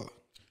scholarship for?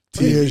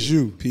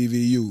 TSU.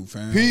 PVU,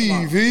 fam.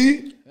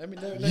 PV?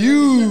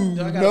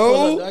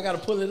 I gotta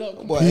pull it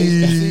up. Boy,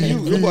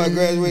 HBCU. That boy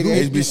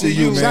graduated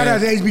HBCU, man. Shout out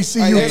to HBCU,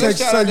 Hey, let's Texas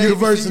shout out Southern to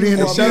University in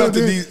the HBCU. Shout out to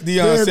building.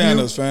 Deion Fairview.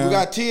 Sanders, fam. We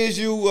got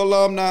TSU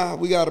alumni.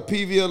 We got a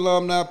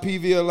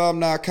PV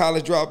alumni,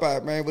 college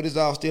dropout, man. But it's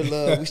all still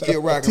love. We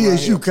still rocking around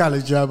TSU here.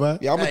 college dropout.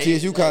 Yeah, I'm a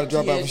TSU college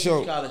dropout for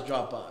sure. College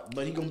dropout,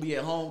 but he gonna be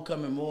at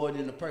homecoming more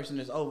than the person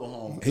that's over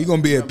home. He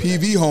gonna be at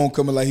PV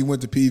homecoming like he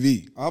went to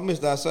PV. I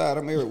missed outside.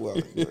 I'm everywhere.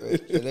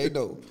 They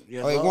know.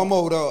 Yes, Hey, one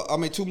more though. I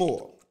mean, two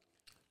more.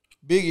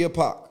 Biggie or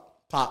Pac?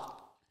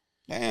 Pop.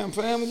 Damn,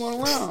 fam, we're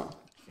going around.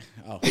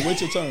 Hey, what's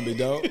your turn, big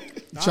dog?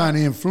 Trying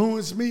to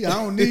influence me? I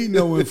don't need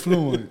no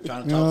influence.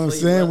 Trying to You know talk what I'm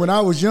sleep, saying? brother. When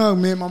I was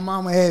young, man, my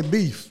mama had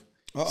beef.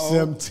 Uh-oh.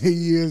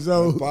 17 years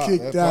old, That pop,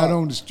 kicked that out pop.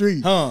 on the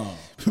street. Huh?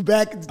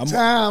 Back at the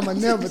time, I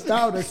never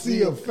thought I'd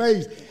see her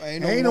face.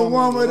 Ain't Ain't no no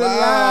woman woman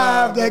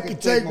alive that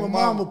could take my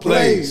mama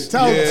place.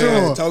 Talk Yeah, to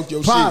her. talk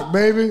your Pac, shit.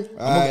 baby.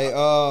 All right, I'm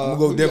gonna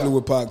go who definitely got?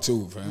 with Pac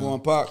too, fam. Going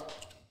Pac.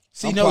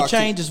 See, I'm no Pac,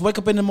 change. Just wake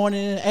up in the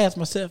morning and ask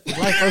myself, if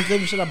life first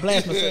living, should I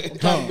blast myself? I'm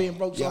tired of being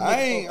broke. So Yeah, I'm I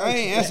like,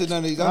 ain't answered none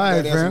of these. I'm All glad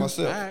right, to answer fam.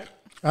 myself. All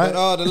right.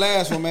 But the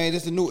last one, man,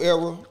 this is a new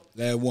era.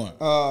 That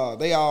one.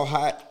 They all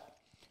hot.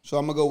 So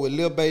I'm gonna go with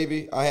Lil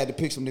Baby. I had to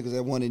pick some niggas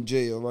that went in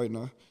jail right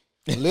now.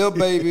 Lil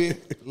Baby,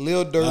 Lil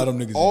All them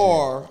niggas Durk, in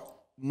or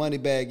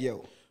Moneybag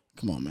Yo.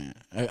 Come on, man.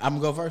 I'm gonna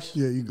go first.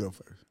 Yeah, you go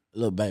first.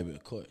 Little baby,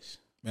 of course.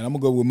 Man, I'm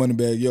gonna go with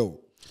Moneybag Yo.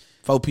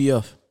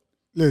 4PF.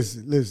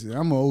 Listen,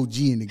 I'm an OG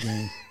in the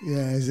game. You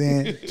know what I'm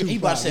saying? He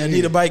about to say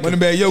Anita Baker.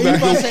 Moneybag Yo He got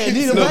about to say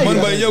Anita Look, Baker.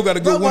 Moneybag Yo got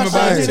a Bro, good woman about to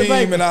by say his Anita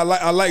team, Baker. and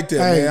I like that,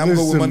 Hey, man. I'm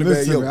going with Moneybag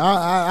listen, Yo. man.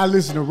 I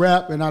listen to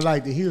rap and I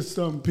like to hear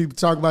some people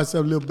talk about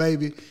something. Lil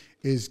Baby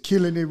is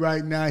killing it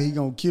right now. He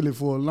gonna kill it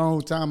for a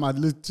long time. I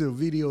listened to a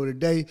video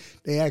today.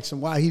 They asked him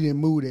why he didn't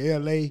move to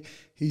L.A.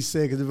 He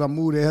said, because if I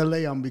move to L.A.,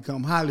 I'm gonna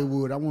become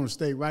Hollywood. I want to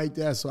stay right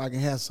there so I can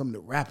have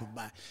something to rap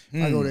about.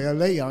 If I go to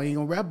L.A., I ain't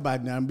gonna rap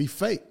about it now and be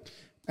fake.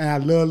 And I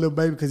love Lil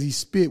Baby because he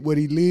spit what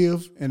he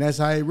live, and that's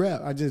how he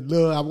rap.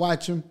 I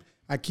watch him.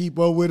 I keep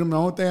up with him. The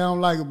only thing I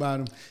don't like about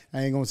him,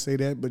 I ain't gonna say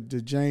that, but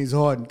the James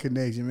Harden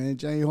connection, man.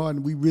 James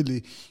Harden, we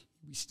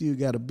still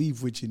got a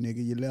beef with you,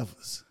 nigga. You left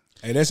us.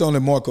 Hey, that's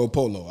only Marco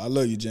Polo. I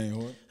love you, Jane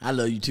Horn. I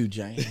love you too,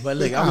 James. But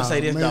look, I'm gonna say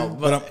this man. though.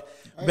 But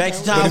back to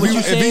But time what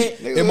you said.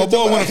 if my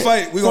boy want to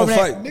fight, we gonna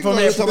fight. From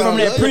Niggas talking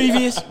that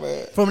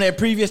about from that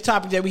previous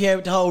topic that we had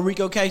with the whole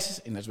Rico cases,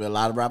 and that's where a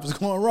lot of rappers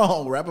going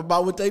wrong. Rap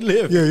about what they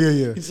live.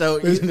 Yeah. So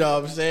you know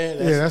what I'm saying?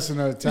 That's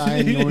another time. I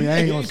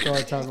ain't gonna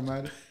start talking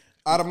about it.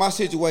 Out of my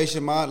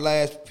situation, my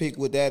last pick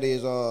with that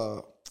is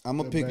I'm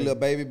gonna pick Lil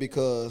Baby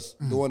because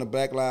during the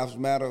Black Lives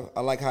Matter, I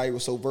like how he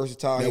was so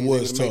versatile. That He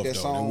was able to make tough, that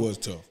though. song. That was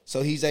tough.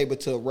 So he's able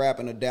to rap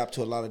and adapt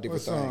to a lot of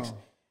different What things.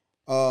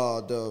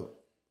 song?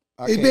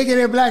 I It's can't- bigger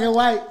than black and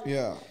white.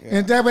 Yeah.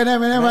 And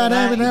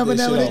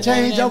never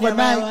change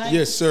overnight.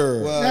 Yes,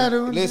 sir. Well,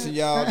 listen,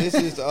 y'all. This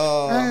is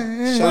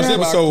First Shot Clock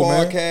episode,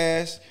 man.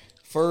 Podcast.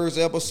 First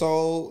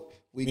episode.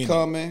 We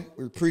coming.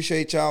 We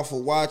appreciate y'all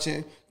for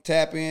watching.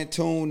 Tap in,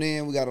 tune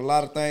in. We got a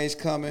lot of things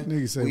coming.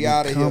 Nigga said we we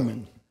out of here.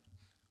 coming.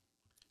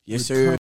 Yes, sir.